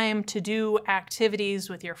time to do activities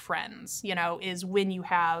with your friends, you know, is when you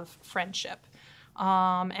have friendship.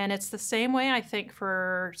 And it's the same way, I think,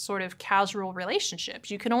 for sort of casual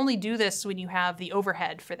relationships. You can only do this when you have the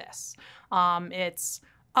overhead for this. It's,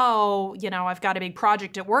 you know, I've got a big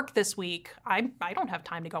project at work this week. I don't have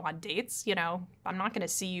time to go on dates. You know, I'm not going to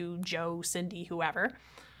see you, Joe, Cindy, whoever.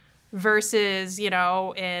 Versus, you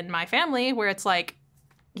know, in my family where it's like,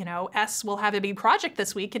 you know, S will have a big project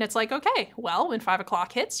this week, and it's like, okay, well, when 5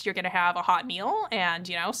 o'clock hits, you're going to have a hot meal, and,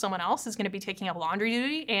 you know, someone else is going to be taking up laundry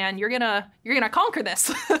duty, and you're going to conquer this.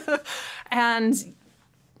 And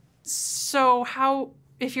so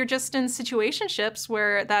if you're just in situationships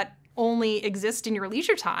where that only exist in your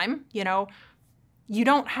leisure time, you know, you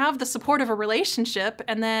don't have the support of a relationship,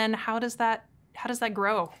 and then how does that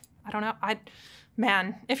grow? I don't know.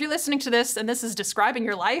 Man, if you're listening to this and this is describing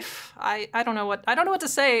your life, I don't know what to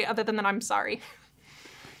say other than that I'm sorry.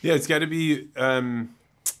 Yeah, it's got to be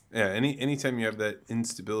anytime you have that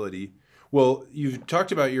instability. Well, you've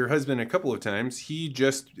talked about your husband a couple of times. He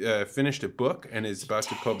just finished a book and is about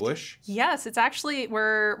to publish. Yes, it's actually,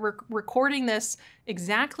 we're recording this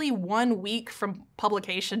exactly 1 week from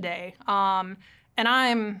publication day. And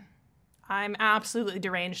I'm absolutely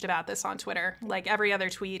deranged about this on Twitter. Like, every other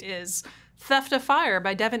tweet is Theft of Fire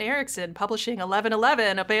by Devin Erickson, publishing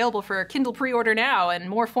 11/11, available for Kindle pre-order now and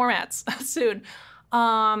more formats soon.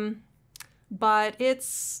 But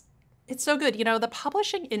it's so good. You know, the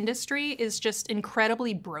publishing industry is just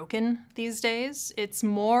incredibly broken these days. It's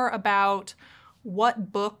more about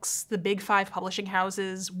what books the big five publishing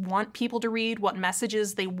houses want people to read, what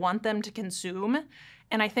messages they want them to consume.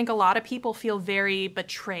 And I think a lot of people feel very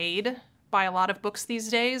betrayed by a lot of books these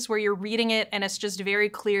days, where you're reading it and it's just very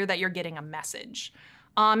clear that you're getting a message.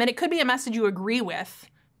 And it could be a message you agree with,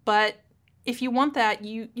 but if you want that,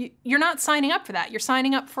 you're not signing up for that. You're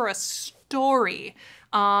signing up for a story.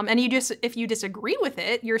 And if you disagree with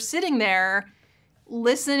it, you're sitting there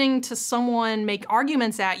listening to someone make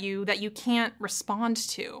arguments at you that you can't respond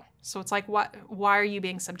to. So it's like, why are you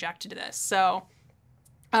being subjected to this? So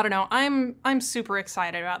I don't know. I'm super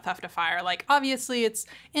excited about Theft of Fire. Like, obviously it's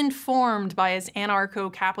informed by his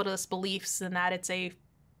anarcho-capitalist beliefs and that it's a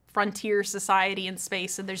frontier society in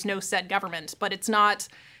space and there's no set government, but it's not,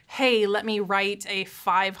 hey, let me write a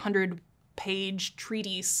 500-page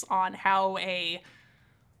treatise on how a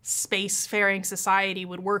spacefaring society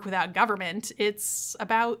would work without government. It's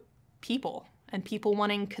about people and people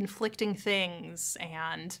wanting conflicting things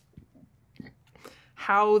and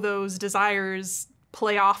how those desires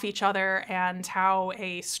play off each other and how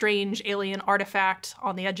a strange alien artifact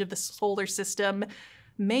on the edge of the solar system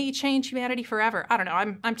may change humanity forever. I don't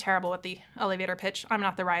know. I'm terrible at the elevator pitch. I'm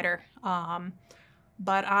not the writer.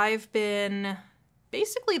 But I've been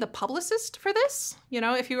basically the publicist for this. You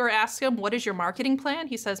know, if you were to ask him, what is your marketing plan?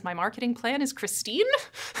 He says, my marketing plan is Christine,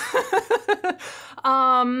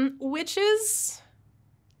 which is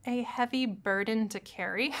a heavy burden to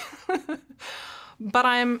carry. But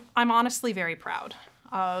I'm honestly very proud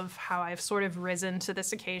of how I've sort of risen to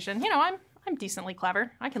this occasion. You know, I'm decently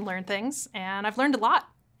clever. I can learn things, and I've learned a lot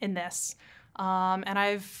in this.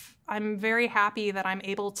 And I'm very happy that I'm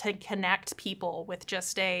able to connect people with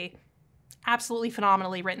just a absolutely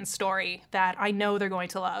phenomenally written story that I know they're going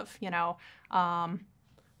to love. You know,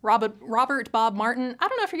 Robert Bob Martin, I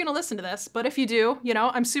don't know if you're going to listen to this, but if you do, you know,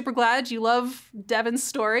 I'm super glad you love Devin's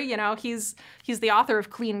story. You know, he's the author of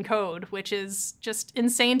Clean Code, which is just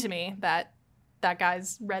insane to me that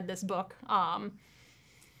guy's read this book.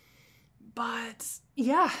 But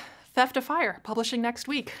yeah, Theft of Fire, publishing next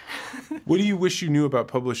week. What do you wish you knew about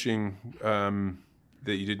publishing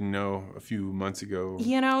that you didn't know a few months ago?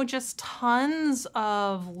 You know, just tons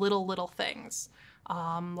of little things.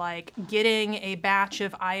 Like getting a batch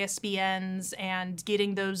of ISBNs and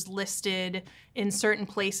getting those listed in certain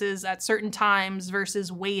places at certain times versus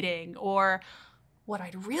waiting. Or what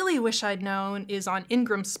I'd really wish I'd known is on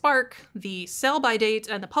Ingram Spark, the sell-by date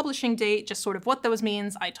and the publishing date, just sort of what those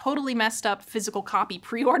means. I totally messed up physical copy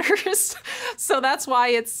pre-orders. So that's why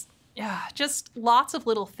it's just lots of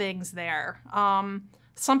little things there.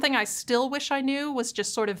 Something I still wish I knew was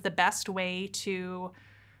just sort of the best way to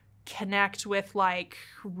connect with like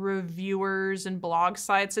reviewers and blog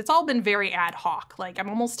sites. It's all been very ad hoc. Like, I'm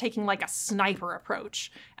almost taking like a sniper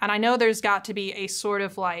approach. And I know there's got to be a sort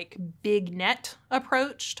of like big net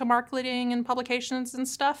approach to marketing and publications and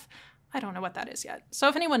stuff. I don't know what that is yet. So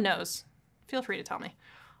if anyone knows, feel free to tell me.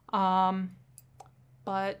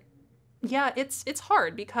 But yeah, it's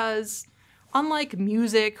hard because unlike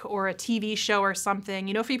music or a TV show or something,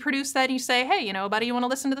 you know, if you produce that and you say, hey, you know, buddy, you want to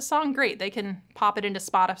listen to the song? Great. They can pop it into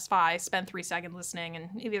Spotify, spend 3 seconds listening, and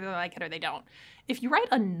either they like it or they don't. If you write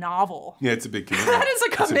a novel... Yeah, it's a big commitment. That is a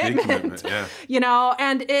commitment. It's a big commitment, yeah. You know,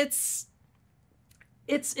 and it's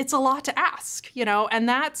a lot to ask, you know, and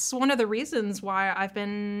that's one of the reasons why I've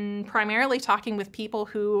been primarily talking with people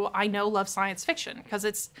who I know love science fiction, because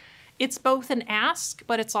it's both an ask,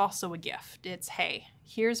 but it's also a gift. It's, hey,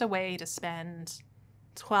 here's a way to spend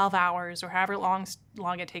 12 hours or however long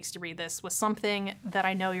it takes to read this with something that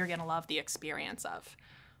I know you're going to love the experience of.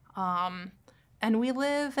 And we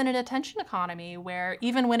live in an attention economy where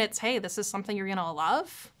even when it's, hey, this is something you're going to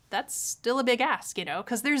love, that's still a big ask, you know,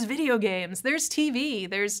 because there's video games, there's TV,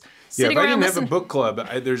 there's sitting around. Yeah, if I didn't have a book club,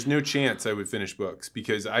 there's no chance I would finish books,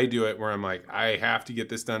 because I do it where I'm like, I have to get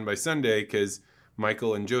this done by Sunday because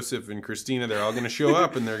Michael and Joseph and Christina, they're all going to show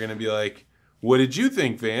up and they're going to be like, what did you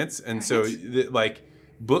think, Vance? And so, like,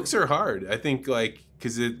 books are hard. I think, like,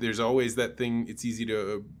 because there's always that thing, it's easy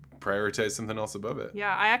to prioritize something else above it.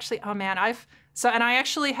 Yeah, I actually, oh man, So, and I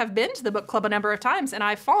actually have been to the book club a number of times, and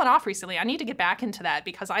I've fallen off recently. I need to get back into that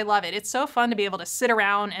because I love it. It's so fun to be able to sit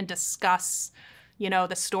around and discuss,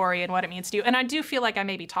 the story and what it means to you. And I do feel like I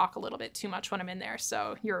maybe talk a little bit too much when I'm in there.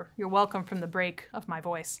 So you're welcome from the break of my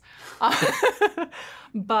voice.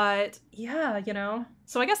 But yeah,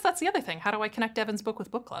 So I guess that's the other thing. How do I connect Evan's book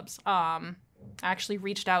with book clubs? I actually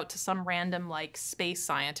reached out to some random space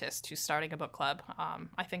scientist who's starting a book club.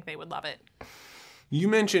 I think they would love it. You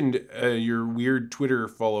mentioned your weird Twitter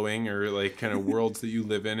following or kind of worlds that you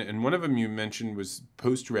live in. And one of them you mentioned was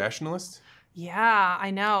post-rationalist. Yeah,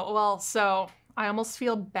 I know. Well, so I almost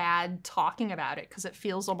feel bad talking about it because it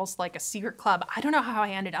feels almost like a secret club. I don't know how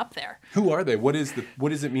I ended up there. Who are they? What does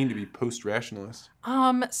it mean to be post-rationalist?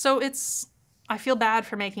 So I feel bad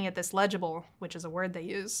for making it this legible, which is a word they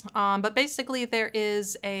use. But basically, there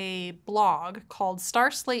is a blog called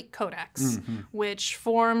Starslate Codex, which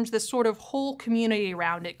formed this sort of whole community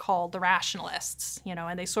around it called the Rationalists,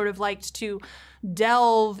 and they sort of liked to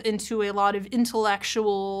delve into a lot of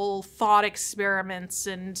intellectual thought experiments.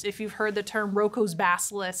 And if you've heard the term Rocco's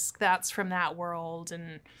basilisk, that's from that world.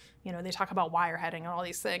 And, they talk about wireheading and all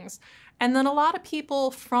these things. And then a lot of people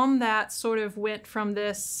from that sort of went from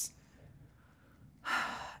this...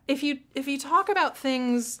 If you talk about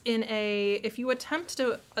things if you attempt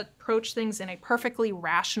to approach things in a perfectly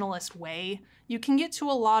rationalist way, you can get to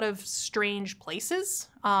a lot of strange places.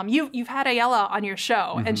 You've had Ayala on your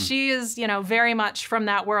show, and she is, very much from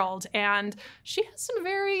that world, and she has some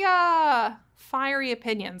very fiery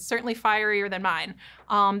opinions, certainly fierier than mine,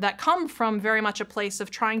 that come from very much a place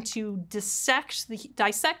of trying to dissect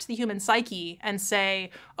the human psyche and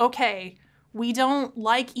say, okay, we don't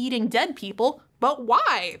like eating dead people, but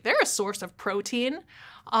why? They're a source of protein.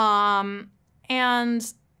 And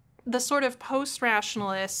the sort of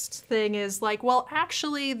post-rationalist thing is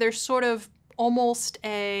actually there's sort of almost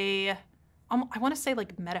I want to say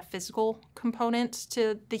metaphysical component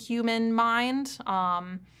to the human mind.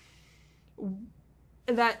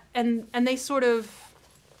 That and they sort of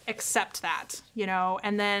accept that,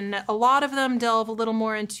 and then a lot of them delve a little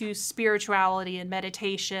more into spirituality and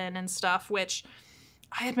meditation and stuff, which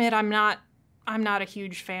I admit I'm not a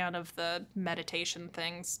huge fan of the meditation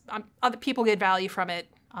things. Other people get value from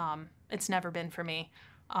it. It's never been for me.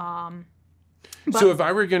 So if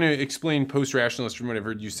I were going to explain post-rationalist from what I've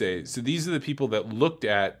heard you say, so these are the people that looked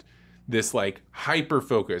at this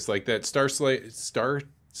hyper-focus, that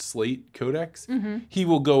Starslate Codex. He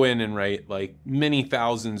will go in and write many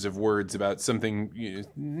thousands of words about something,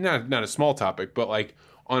 not a small topic, but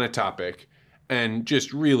on a topic, and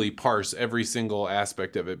just really parse every single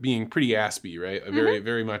aspect of it, being pretty aspy, right? Very,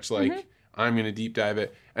 very much I'm going to deep dive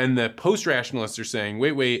it. And the post-rationalists are saying,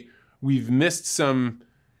 wait, we've missed some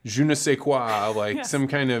je ne sais quoi, yes. Some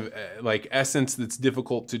kind of essence that's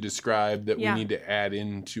difficult to describe that we need to add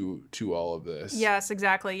into all of this. Yes,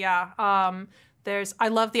 exactly, yeah. I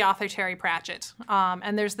love the author Terry Pratchett,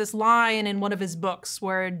 and there's this line in one of his books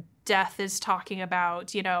where Death is talking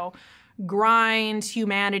about, grind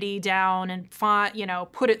humanity down and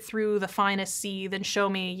put it through the finest sieve and show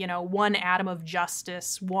me, one atom of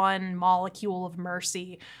justice, one molecule of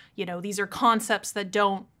mercy. These are concepts that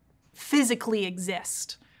don't physically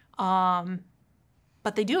exist,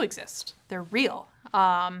 but they do exist. They're real.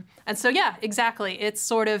 And so, yeah, exactly. It's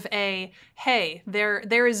sort of hey,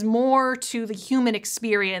 there is more to the human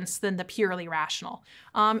experience than the purely rational.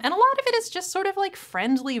 And a lot of it is just sort of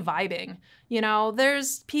friendly vibing.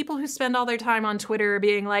 There's people who spend all their time on Twitter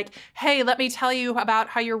being hey, let me tell you about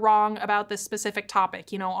how you're wrong about this specific topic,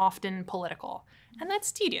 often political. And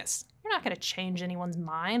that's tedious. You're not going to change anyone's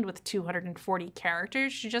mind with 240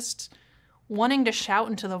 characters. You're just wanting to shout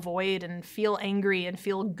into the void and feel angry and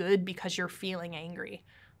feel good because you're feeling angry.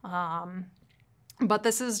 But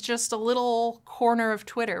this is just a little corner of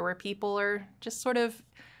Twitter where people are just sort of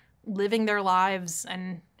living their lives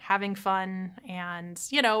and having fun and,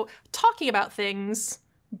 talking about things,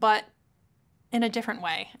 but in a different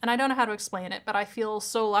way. And I don't know how to explain it, but I feel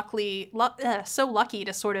so lucky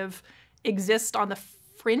to sort of exist on the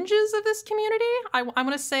fringes of this community. I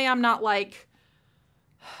want to say I'm not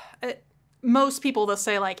most people, they'll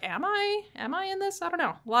say am I in this? I don't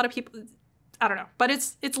know. A lot of people, I don't know. But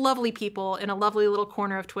it's lovely people in a lovely little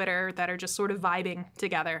corner of Twitter that are just sort of vibing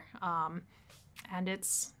together. And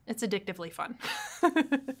it's addictively fun.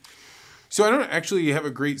 So I don't actually have a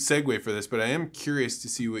great segue for this, but I am curious to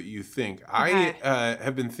see what you think. Okay. I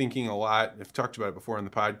have been thinking a lot, I've talked about it before on the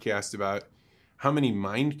podcast, about how many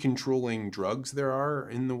mind-controlling drugs there are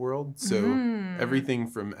in the world. So everything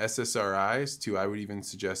from SSRIs to, I would even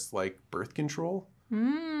suggest, birth control.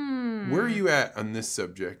 Where are you at on this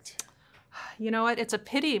subject? You know what? It's a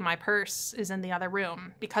pity my purse is in the other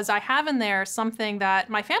room because I have in there something that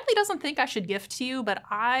my family doesn't think I should gift to you, but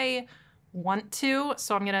I want to.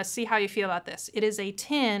 So I'm going to see how you feel about this. It is a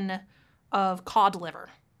tin of cod liver.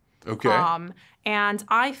 Okay. And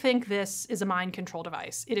I think this is a mind control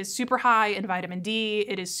device. It is super high in vitamin D.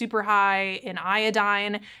 It is super high in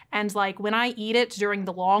iodine. And like when I eat it during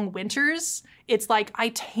the long winters, it's like I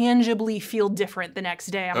tangibly feel different the next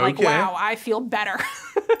day. I'm like, wow, I feel better.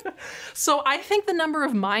 So I think the number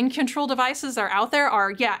of mind control devices that are out there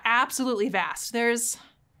are, yeah, absolutely vast. It's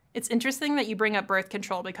interesting that you bring up birth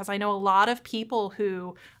control because I know a lot of people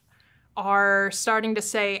who are starting to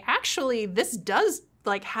say, actually, this does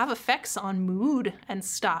like have effects on mood and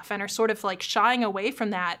stuff and are sort of like shying away from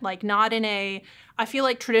that. Like not in a, I feel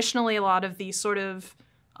like traditionally a lot of these sort of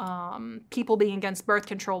people being against birth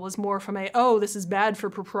control was more from a, oh, this is bad for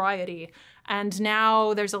propriety. And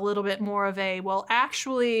now there's a little bit more of a, well,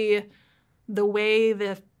 actually the way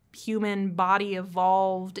the human body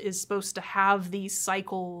evolved is supposed to have these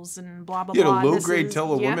cycles and blah, blah, blah. Yeah, low grade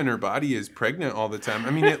tell a woman her body is pregnant all the time. I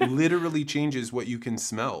mean, it literally changes what you can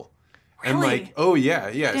smell. Really? And like, oh yeah.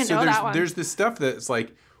 I didn't So know that one. there's this stuff that's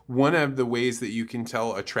like one of the ways that you can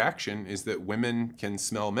tell attraction is that women can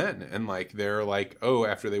smell men. And like they're like, oh,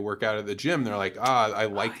 after they work out at the gym, they're like, I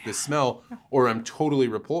like the smell, or I'm totally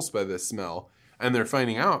repulsed by this smell. And they're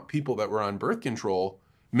finding out people that were on birth control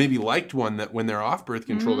maybe liked one that when they're off birth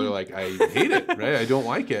control, they're like, I hate it, right? I don't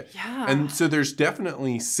like it. Yeah. And so there's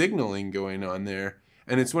definitely signaling going on there.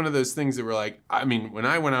 And it's one of those things that we're like, I mean, when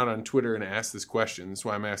I went out on Twitter and asked this question, that's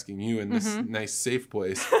why I'm asking you in this nice safe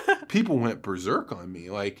place, people went berserk on me.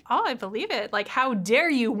 Like, oh, I believe it. Like, how dare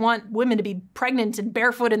you want women to be pregnant and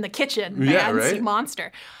barefoot in the kitchen, man? Yeah, right? Sea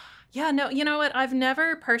monster. Yeah, no, you know what? I've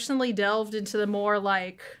never personally delved into the more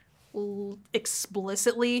like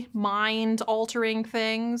explicitly mind altering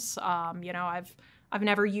things. You know, I've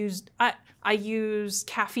never used, I use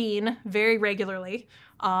caffeine very regularly.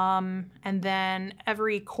 And then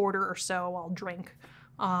every quarter or so I'll drink.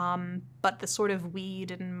 But the sort of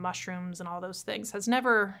weed and mushrooms and all those things has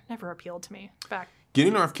never appealed to me. In fact,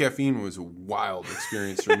 getting off caffeine was a wild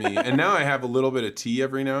experience for me. And now I have a little bit of tea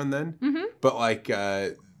every now and then. But like,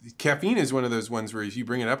 caffeine is one of those ones where if you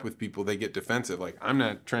bring it up with people, they get defensive. Like, I'm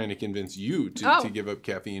not trying to convince you to give up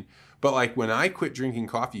caffeine. But like when I quit drinking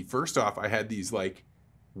coffee, first off, I had these like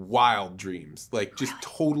wild dreams, like just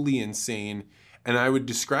totally insane. And I would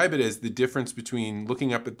describe it as the difference between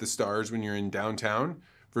looking up at the stars when you're in downtown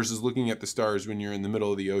versus looking at the stars when you're in the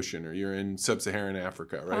middle of the ocean or you're in sub-Saharan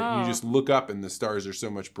Africa, right? You just look up and the stars are so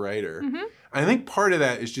much brighter. I think part of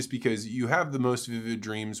that is just because you have the most vivid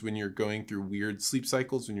dreams when you're going through weird sleep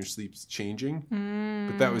cycles, when your sleep's changing.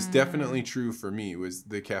 But that was definitely true for me, was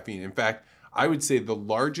the caffeine. In fact, I would say the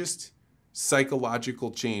largest psychological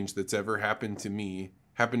change that's ever happened to me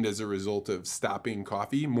happened as a result of stopping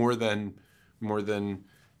coffee more than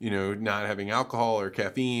you know, not having alcohol or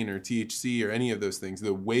caffeine or THC or any of those things.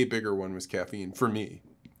 The way bigger one was caffeine for me.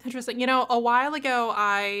 interesting. You know, a while ago,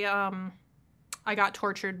 I got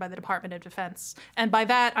tortured by the Department of Defense. And by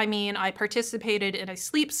that, I mean I participated in a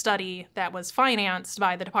sleep study that was financed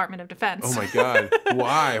by the Department of Defense. Oh my God.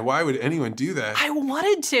 Why? Why would anyone do that? I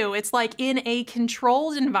wanted to. It's like in a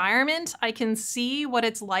controlled environment, I can see what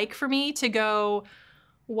it's like for me to go,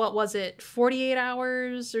 what was it, 48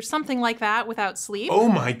 hours or something like that without sleep. Oh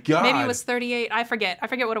my God. Maybe it was 38. I forget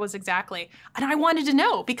what it was exactly. And I wanted to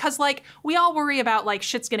know because like we all worry about like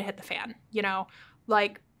shit's going to hit the fan, you know,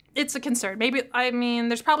 like it's a concern. Maybe, I mean,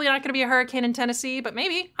 there's probably not going to be a hurricane in Tennessee, but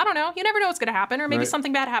maybe, I don't know. You never know what's going to happen, or maybe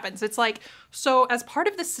something bad happens. It's like, so as part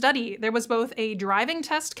of this study, there was both a driving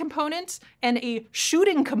test component and a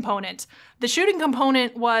shooting component. The shooting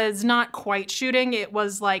component was not quite shooting. It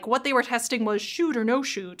was like, what they were testing was shoot or no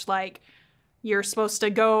shoot. Like, you're supposed to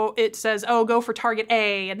go, it says, oh, go for target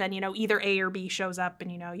A, and then, you know, either A or B shows up,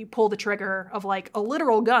 and, you know, you pull the trigger of, like, a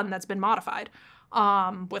literal gun that's been modified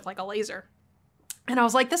with, like, a laser. And I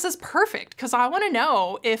was like, this is perfect, because I want to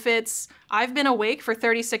know if it's, I've been awake for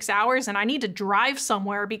 36 hours and I need to drive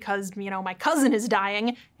somewhere because, you know, my cousin is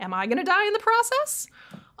dying. Am I going to die in the process?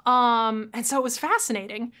 And so it was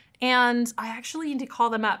fascinating. And I actually need to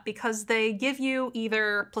call them up because they give you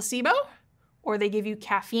either placebo, or they give you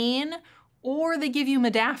caffeine, or they give you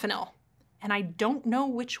modafinil. And I don't know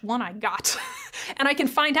which one I got. And I can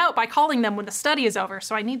find out by calling them when the study is over.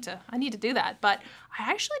 So I need to do that. But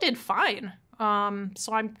I actually did fine.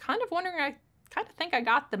 So I'm kind of wondering, I kind of think I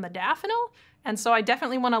got the modafinil. And so I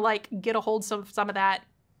definitely want to like get a hold of some of that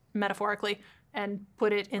metaphorically and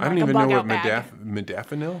put it in like a bug out bag.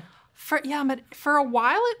 Modafinil? But for a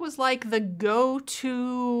while it was like the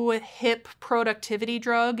go-to hip productivity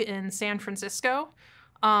drug in San Francisco.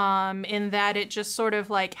 In that it just sort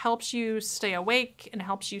of like helps you stay awake and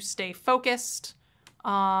helps you stay focused.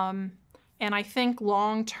 And I think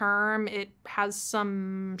long term it has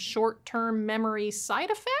some short-term memory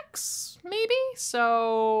side effects, maybe.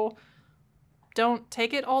 So don't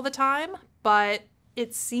take it all the time, but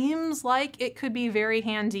it seems like it could be very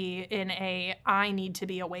handy in a I need to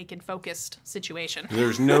be awake and focused situation.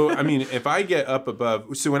 There's no, I mean, if I get up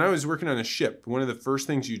above, so when I was working on a ship, one of the first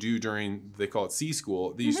things you do during, they call it sea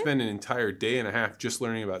school, that you spend an entire day and a half just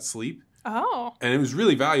learning about sleep. Oh. And it was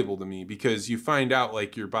really valuable to me because you find out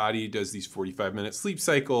like your body does these 45-minute sleep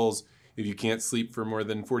cycles. If you can't sleep for more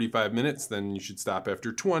than 45 minutes, then you should stop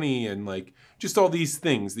after 20, and like just all these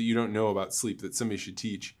things that you don't know about sleep that somebody should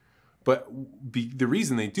teach. But the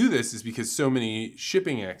reason they do this is because so many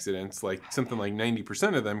shipping accidents, like something like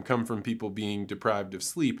 90% of them, come from people being deprived of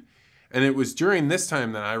sleep. And it was during this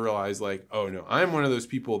time that I realized, like, oh no, I'm one of those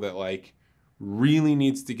people that like really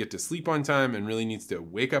needs to get to sleep on time and really needs to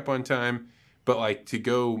wake up on time. But like to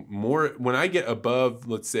go more, when I get above,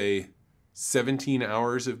 let's say, 17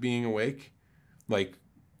 hours of being awake, like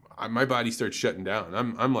my body starts shutting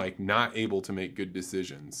down. I'm like not able to make good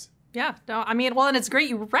decisions. Yeah, no, I mean, well, and it's great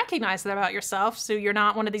you recognize that about yourself, so you're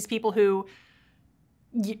not one of these people who,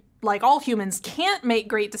 like all humans, can't make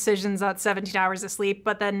great decisions at 17 hours of sleep,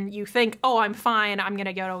 but then you think, oh, I'm fine, I'm going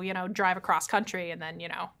to go, drive across country and then,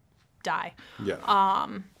 die. Yeah.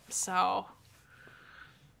 So,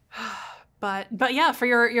 but yeah, for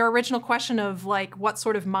your original question of like what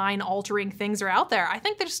sort of mind-altering things are out there, I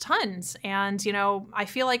think there's tons. And, I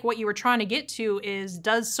feel like what you were trying to get to is,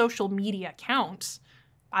 does social media count?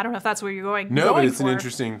 I don't know if that's where you're going. No, but it's an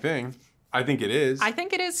interesting thing. I think it is. I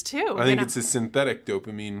think it is too. I think it's a synthetic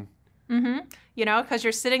dopamine. Mm-hmm. Because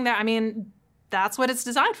you're sitting there. I mean, that's what it's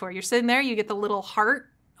designed for. You're sitting there, you get the little heart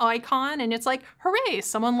icon, and it's like, hooray,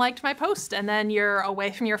 someone liked my post. And then you're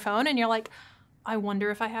away from your phone and you're like, I wonder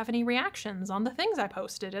if I have any reactions on the things I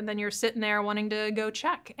posted. And then you're sitting there wanting to go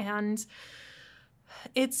check. And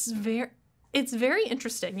it's very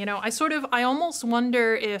interesting. I almost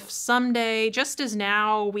wonder if someday, just as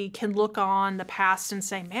now, we can look on the past and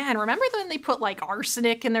say, man, remember when they put like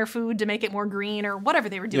arsenic in their food to make it more green or whatever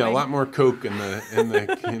they were doing? Yeah, a lot more Coke in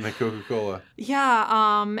the Coca-Cola.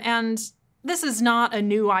 Yeah, and this is not a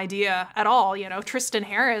new idea at all. Tristan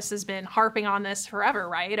Harris has been harping on this forever,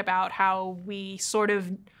 right? About how we sort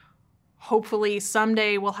of, hopefully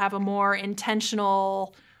someday we'll have a more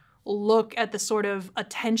intentional look at the sort of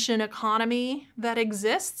attention economy that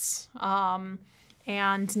exists,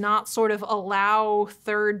 and not sort of allow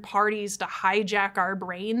third parties to hijack our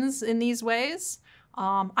brains in these ways.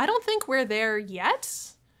 I don't think we're there yet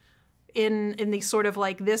in the sort of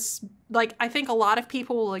like this, like I think a lot of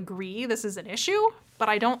people will agree this is an issue, but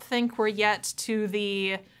I don't think we're yet to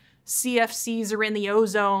the CFCs are in the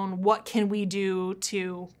ozone. What can we do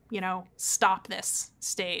to, stop this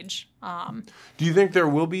stage? Do you think there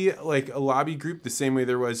will be like a lobby group the same way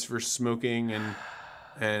there was for smoking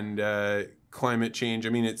and climate change? I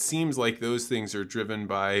mean, it seems like those things are driven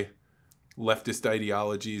by leftist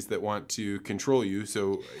ideologies that want to control you.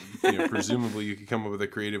 So, presumably you could come up with a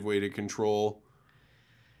creative way to control.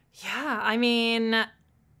 Yeah, I mean,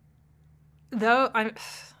 though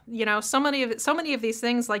so many of these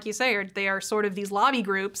things, like you say, they are sort of these lobby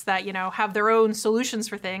groups that, have their own solutions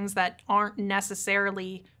for things that aren't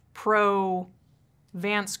necessarily pro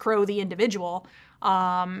Vance Crowe, the individual.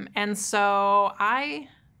 And so I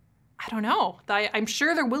don't know. I'm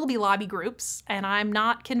sure there will be lobby groups, and I'm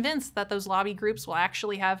not convinced that those lobby groups will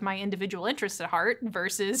actually have my individual interests at heart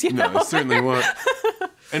versus, No, it certainly won't.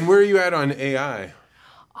 And where are you at on AI?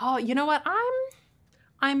 Oh, you know what?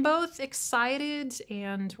 I'm both excited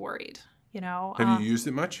and worried, Have you used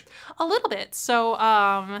it much? A little bit. So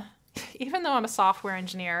even though I'm a software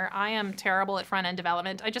engineer, I am terrible at front-end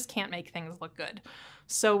development. I just can't make things look good.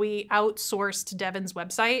 So we outsourced Devin's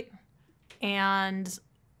website, and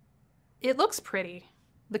it looks pretty.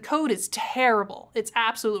 The code is terrible. It's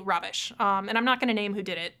absolute rubbish. And I'm not going to name who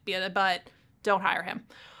did it, but don't hire him.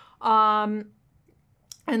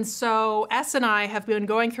 And so S and I have been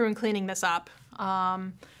going through and cleaning this up.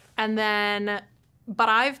 But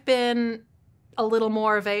I've been a little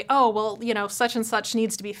more of such and such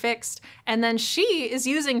needs to be fixed. And then she is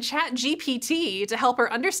using ChatGPT to help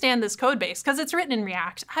her understand this code base because it's written in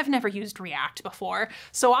React. I've never used React before,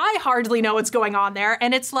 so I hardly know what's going on there.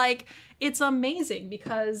 And it's like, it's amazing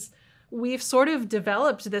because we've sort of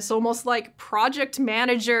developed this almost like project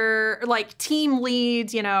manager, like team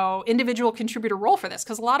lead, individual contributor role for this.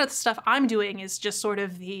 Because a lot of the stuff I'm doing is just sort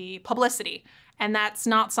of the publicity. And that's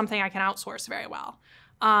not something I can outsource very well.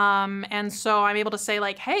 And so I'm able to say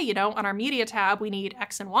like, hey, on our media tab, we need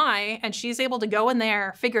X and Y. And she's able to go in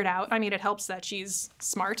there, figure it out. I mean, it helps that she's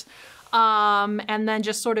smart. And then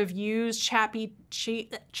just sort of use Chat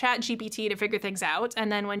GPT to figure things out.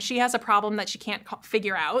 And then when she has a problem that she can't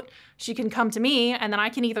figure out, she can come to me, and then I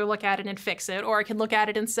can either look at it and fix it, or I can look at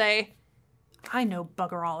it and say, I know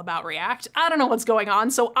bugger all about React. I don't know what's going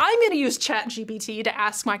on. So I'm going to use Chat GPT to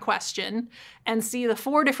ask my question and see the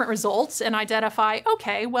 4 different results and identify,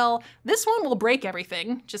 okay, well, this one will break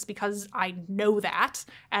everything just because I know that.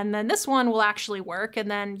 And then this one will actually work,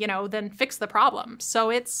 and then, then fix the problem.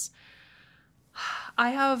 So I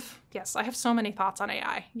have so many thoughts on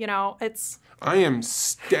AI. I am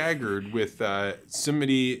staggered with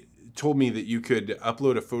somebody told me that you could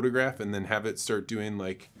upload a photograph and then have it start doing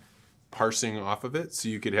like parsing off of it. So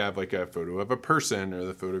you could have like a photo of a person or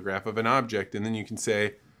the photograph of an object, and then you can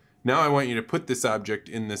say, now I want you to put this object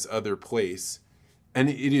in this other place. And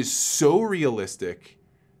it is so realistic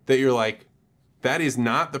that you're like, that is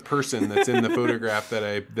not the person that's in the photograph that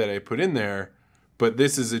I put in there. But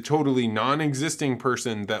this is a totally non-existing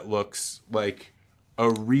person that looks like a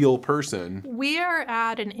real person. We are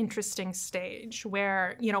at an interesting stage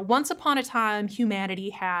where, once upon a time, humanity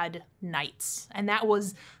had knights. And that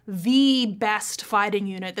was the best fighting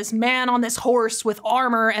unit. This man on this horse with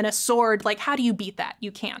armor and a sword. Like, how do you beat that?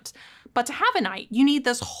 You can't. But to have a knight, you need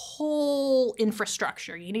this whole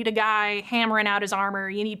infrastructure. You need a guy hammering out his armor.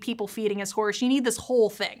 You need people feeding his horse. You need this whole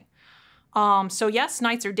thing. So yes,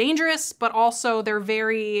 knights are dangerous, but also they're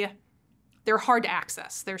hard to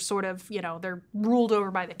access. They're sort of, they're ruled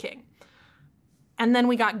over by the king. And then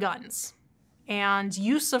we got guns. And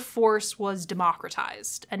use of force was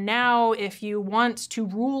democratized. And now if you want to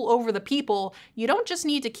rule over the people, you don't just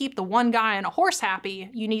need to keep the one guy on a horse happy,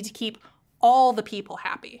 you need to keep all the people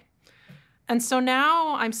happy. And so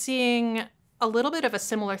now I'm seeing a little bit of a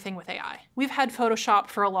similar thing with AI. We've had Photoshop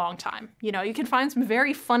for a long time. You can find some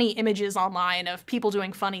very funny images online of people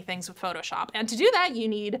doing funny things with Photoshop. And to do that, you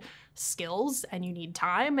need skills, and you need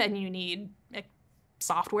time, and you need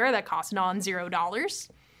software that costs $0.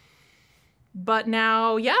 But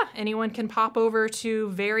now, anyone can pop over to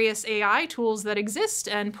various AI tools that exist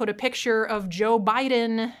and put a picture of Joe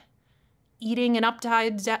Biden eating an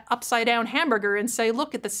upside down hamburger and say,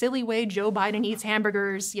 look at the silly way Joe Biden eats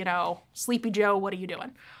hamburgers, Sleepy Joe, what are you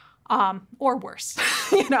doing? Or worse,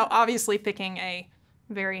 obviously picking a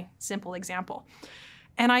very simple example.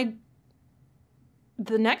 And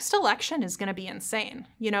the next election is going to be insane.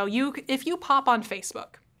 If you pop on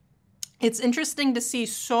Facebook, it's interesting to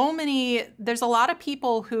see there's a lot of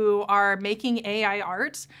people who are making AI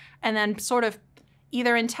art and then sort of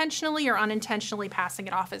either intentionally or unintentionally passing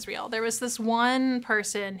it off as real. There was this one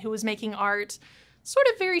person who was making art sort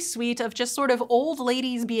of very sweet of just sort of old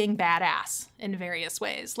ladies being badass in various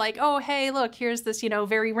ways. Like, oh, hey, look, here's this,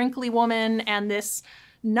 very wrinkly woman and this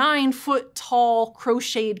 9-foot tall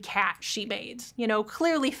crocheted cat she made,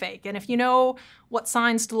 clearly fake. And if you know what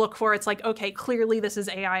signs to look for, it's like, okay, clearly this is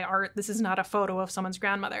AI art. This is not a photo of someone's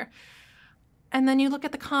grandmother. And then you look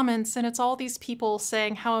at the comments and it's all these people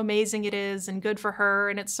saying how amazing it is and good for her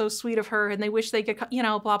and it's so sweet of her and they wish they could,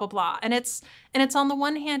 blah, blah, blah. And it's on the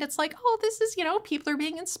one hand, it's like, oh, this is, people are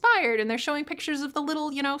being inspired and they're showing pictures of the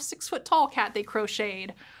little, 6-foot tall cat they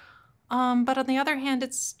crocheted. But on the other hand,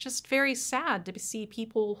 it's just very sad to see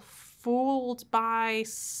people fooled by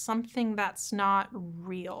something that's not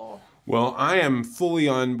real. Well, I am fully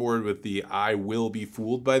on board with the I will be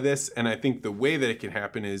fooled by this. And I think the way that it can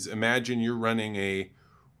happen is imagine you're running a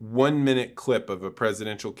 1-minute clip of a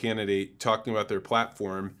presidential candidate talking about their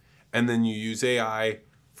platform, and then you use AI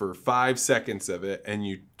for 5 seconds of it, and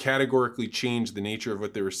you categorically change the nature of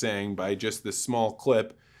what they were saying by just this small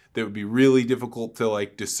clip that would be really difficult to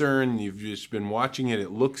discern. You've just been watching it. It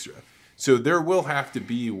looks... So there will have to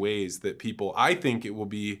be ways that people... I think it will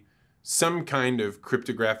be some kind of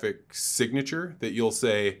cryptographic signature that you'll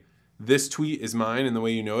say, this tweet is mine, and the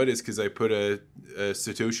way you know it is because I put a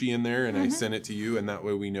Satoshi in there and I sent it to you, and that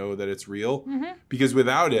way we know that it's real. Because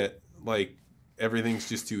without it, everything's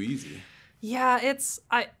just too easy. Yeah,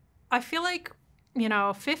 I feel like,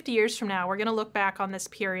 50 years from now, we're going to look back on this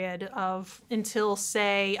period of until,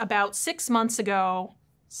 say, about 6 months ago,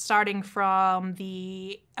 starting from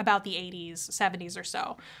about the 80s, 70s or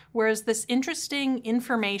so, whereas this interesting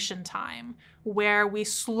information time where we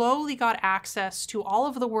slowly got access to all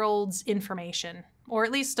of the world's information, or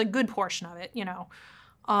at least a good portion of it,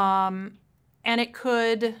 and it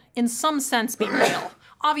could, in some sense, be real.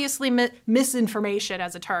 Obviously, misinformation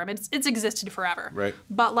as a term, it's existed forever. Right.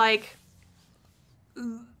 But like,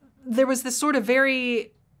 there was this sort of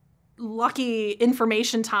very lucky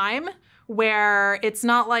information time where it's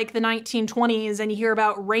not like the 1920s and you hear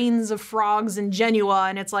about rains of frogs in Genua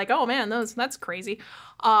and it's like, oh man, that's crazy.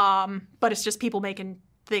 But it's just people making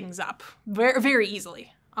things up very, very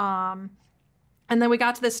easily. And then we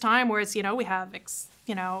got to this time where it's, we have,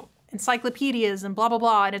 encyclopedias and blah, blah,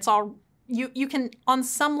 blah. And it's all, you can on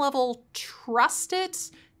some level trust it,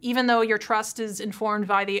 even though your trust is informed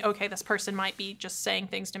by okay, this person might be just saying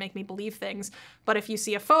things to make me believe things. But if you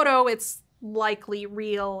see a photo, it's likely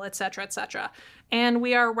real, et cetera, et cetera. And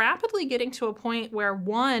we are rapidly getting to a point where,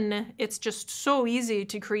 one, it's just so easy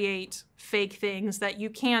to create fake things that you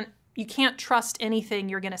can't trust anything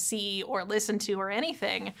you're going to see or listen to or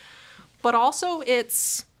anything. But also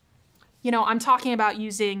it's, I'm talking about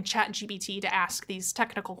using ChatGPT to ask these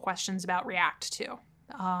technical questions about React too.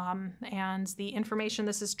 And the information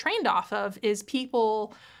this is trained off of is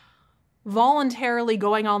people voluntarily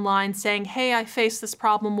going online saying, hey, I face this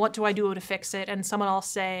problem, what do I do to fix it? And someone else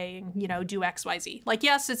saying, do X, Y, Z. Like,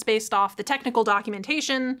 yes, it's based off the technical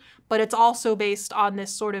documentation, but it's also based on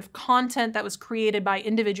this sort of content that was created by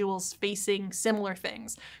individuals facing similar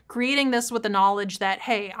things. Creating this with the knowledge that,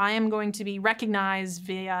 hey, I am going to be recognized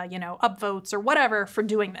via, upvotes or whatever for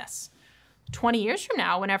doing this. 20 years from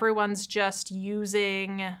now, when everyone's just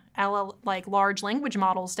using large language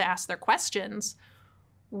models to ask their questions,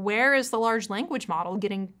 where is the large language model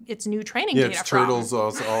getting its new training data from? Yeah, it's turtles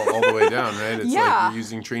all the way down, right? It's yeah. like you're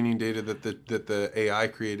using training data that the AI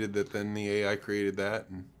created, that then the AI created that.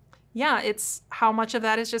 And yeah, it's how much of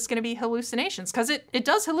that is just going to be hallucinations, because it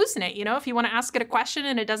does hallucinate. If you want to ask it a question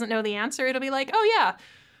and it doesn't know the answer, it'll be like, oh yeah.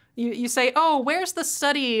 You say, oh, where's the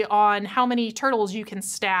study on how many turtles you can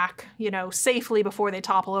stack, safely before they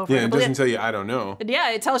topple over? Yeah, it doesn't tell you, I don't know.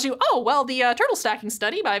 Yeah, it tells you, oh, well, the turtle stacking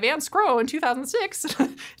study by Van Scrow in 2006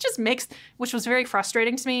 just which was very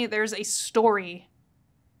frustrating to me. There's a story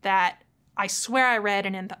that I swear I read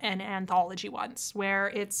in an anthology once, where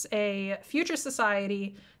it's a future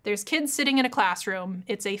society. There's kids sitting in a classroom.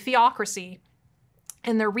 It's a theocracy.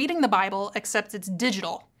 And they're reading the Bible, except it's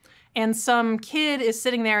digital. And some kid is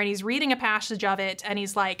sitting there and he's reading a passage of it and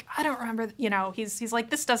he's like, I don't remember, he's like,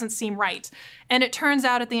 this doesn't seem right. And it turns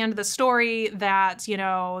out at the end of the story that,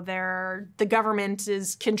 the government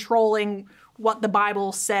is controlling what the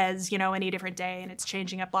Bible says, any different day, and it's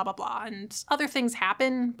changing it, blah, blah, blah. And other things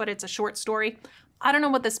happen, but it's a short story. I don't know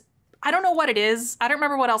what it is. I don't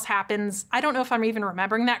remember what else happens. I don't know if I'm even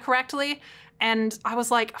remembering that correctly. And I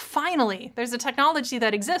was like, finally, there's a technology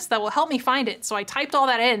that exists that will help me find it. So I typed all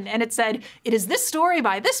that in and it said, it is this story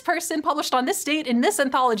by this person published on this date in this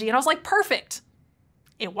anthology. And I was like, perfect.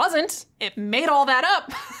 It wasn't. It made all that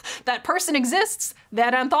up. That person exists.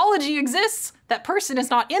 That anthology exists. That person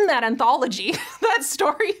is not in that anthology. That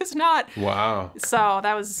story is not. Wow. So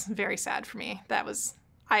that was very sad for me. I was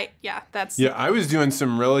doing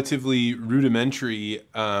some relatively rudimentary,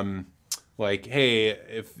 like, hey,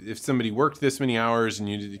 if somebody worked this many hours and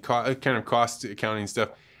you did kind of cost accounting stuff,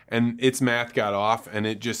 and its math got off and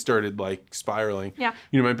it just started like spiraling. Yeah.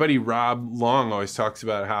 My buddy Rob Long always talks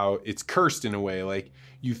about how it's cursed in a way. Like,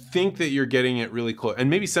 you think that you're getting it really close, and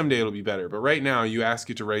maybe someday it'll be better. But right now you ask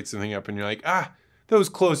it to write something up and you're like, that was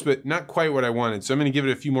close, but not quite what I wanted. So I'm going to give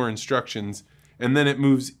it a few more instructions. And then it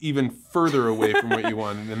moves even further away from what you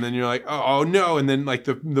wanted. And then you're like, oh no. And then like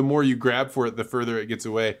the more you grab for it, the further it gets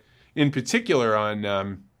away. In particular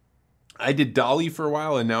on, I did Dolly for a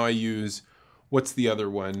while, and now I use, what's the other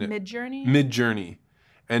one? Midjourney.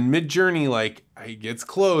 And Midjourney, like, it gets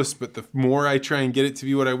close, but the more I try and get it to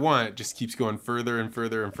be what I want, it just keeps going further and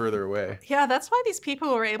further and further away. Yeah, that's why these people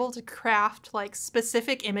are able to craft, like,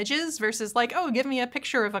 specific images versus, like, oh, give me a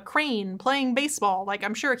picture of a crane playing baseball. Like,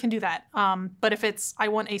 I'm sure it can do that. But if I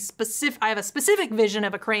have a specific vision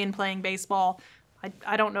of a crane playing baseball,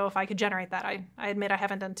 I don't know if I could generate that. I admit I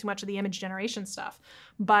haven't done too much of the image generation stuff.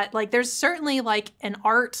 But, like, there's certainly, like, an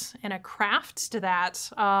art and a craft to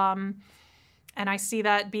that. And I see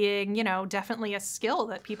that being, definitely a skill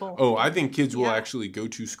that people... Oh, I think kids will actually go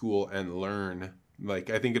to school and learn.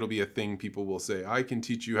 Like, I think it'll be a thing people will say, I can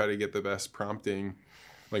teach you how to get the best prompting,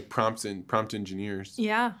 like prompt engineers.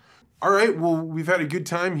 Yeah. All right, well, we've had a good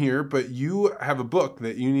time here, but you have a book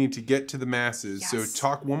that you need to get to the masses. Yes. So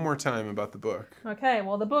talk one more time about the book. Okay,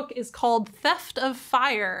 well, the book is called Theft of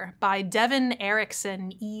Fire by Devin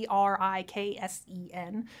Erickson,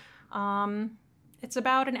 Eriksen. It's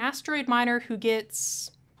about an asteroid miner who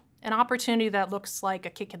gets an opportunity that looks like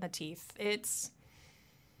a kick in the teeth.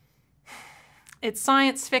 It's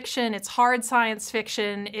science fiction. It's hard science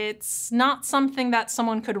fiction. It's not something that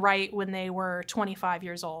someone could write when they were 25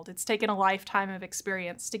 years old. It's taken a lifetime of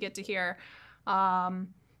experience to get to here.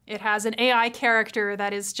 It has an AI character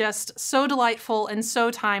that is just so delightful and so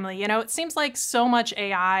timely. You know, it seems like so much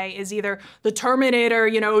AI is either the Terminator,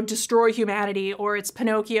 you know, destroy humanity, or it's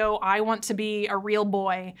Pinocchio, I want to be a real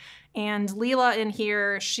boy. And Leela in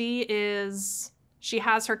here, she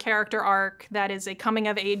has her character arc that is a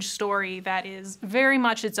coming-of-age story that is very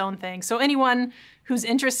much its own thing. So anyone who's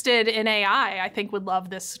interested in AI, I think, would love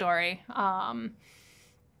this story.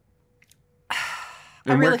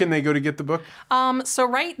 And where can they go to get the book? So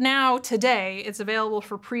right now, today, it's available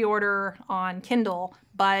for pre-order on Kindle,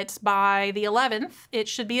 but by the 11th, it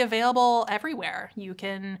should be available everywhere. You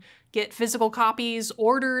can get physical copies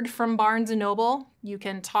ordered from Barnes & Noble. You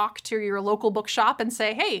can talk to your local bookshop and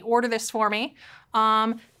say, hey, order this for me.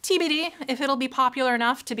 TBD if it'll be popular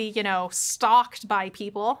enough to be, you know, stalked by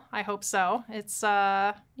people. I hope so. It's,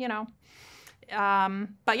 you know,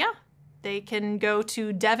 but yeah. They can go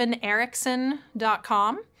to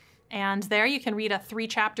devonerickson.com, and there you can read a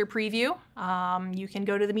 3-chapter preview. You can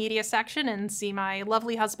go to the media section and see my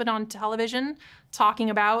lovely husband on television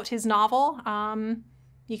talking about his novel.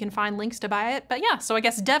 You can find links to buy it. But yeah, so I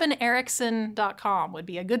guess devonerickson.com would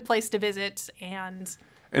be a good place to visit. And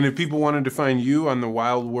if people wanted to find you on the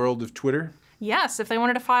wild world of Twitter? Yes, if they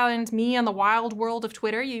wanted to find me on the wild world of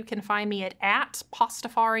Twitter, you can find me at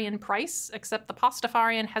 @Pastafarianprice, except the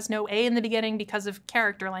Pastafarian has no A in the beginning because of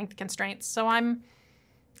character length constraints. So I'm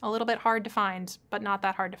a little bit hard to find, but not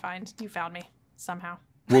that hard to find. You found me somehow.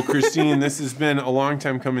 Well, Christine, this has been a long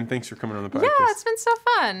time coming. Thanks for coming on the podcast. Yeah, it's been so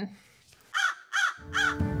fun.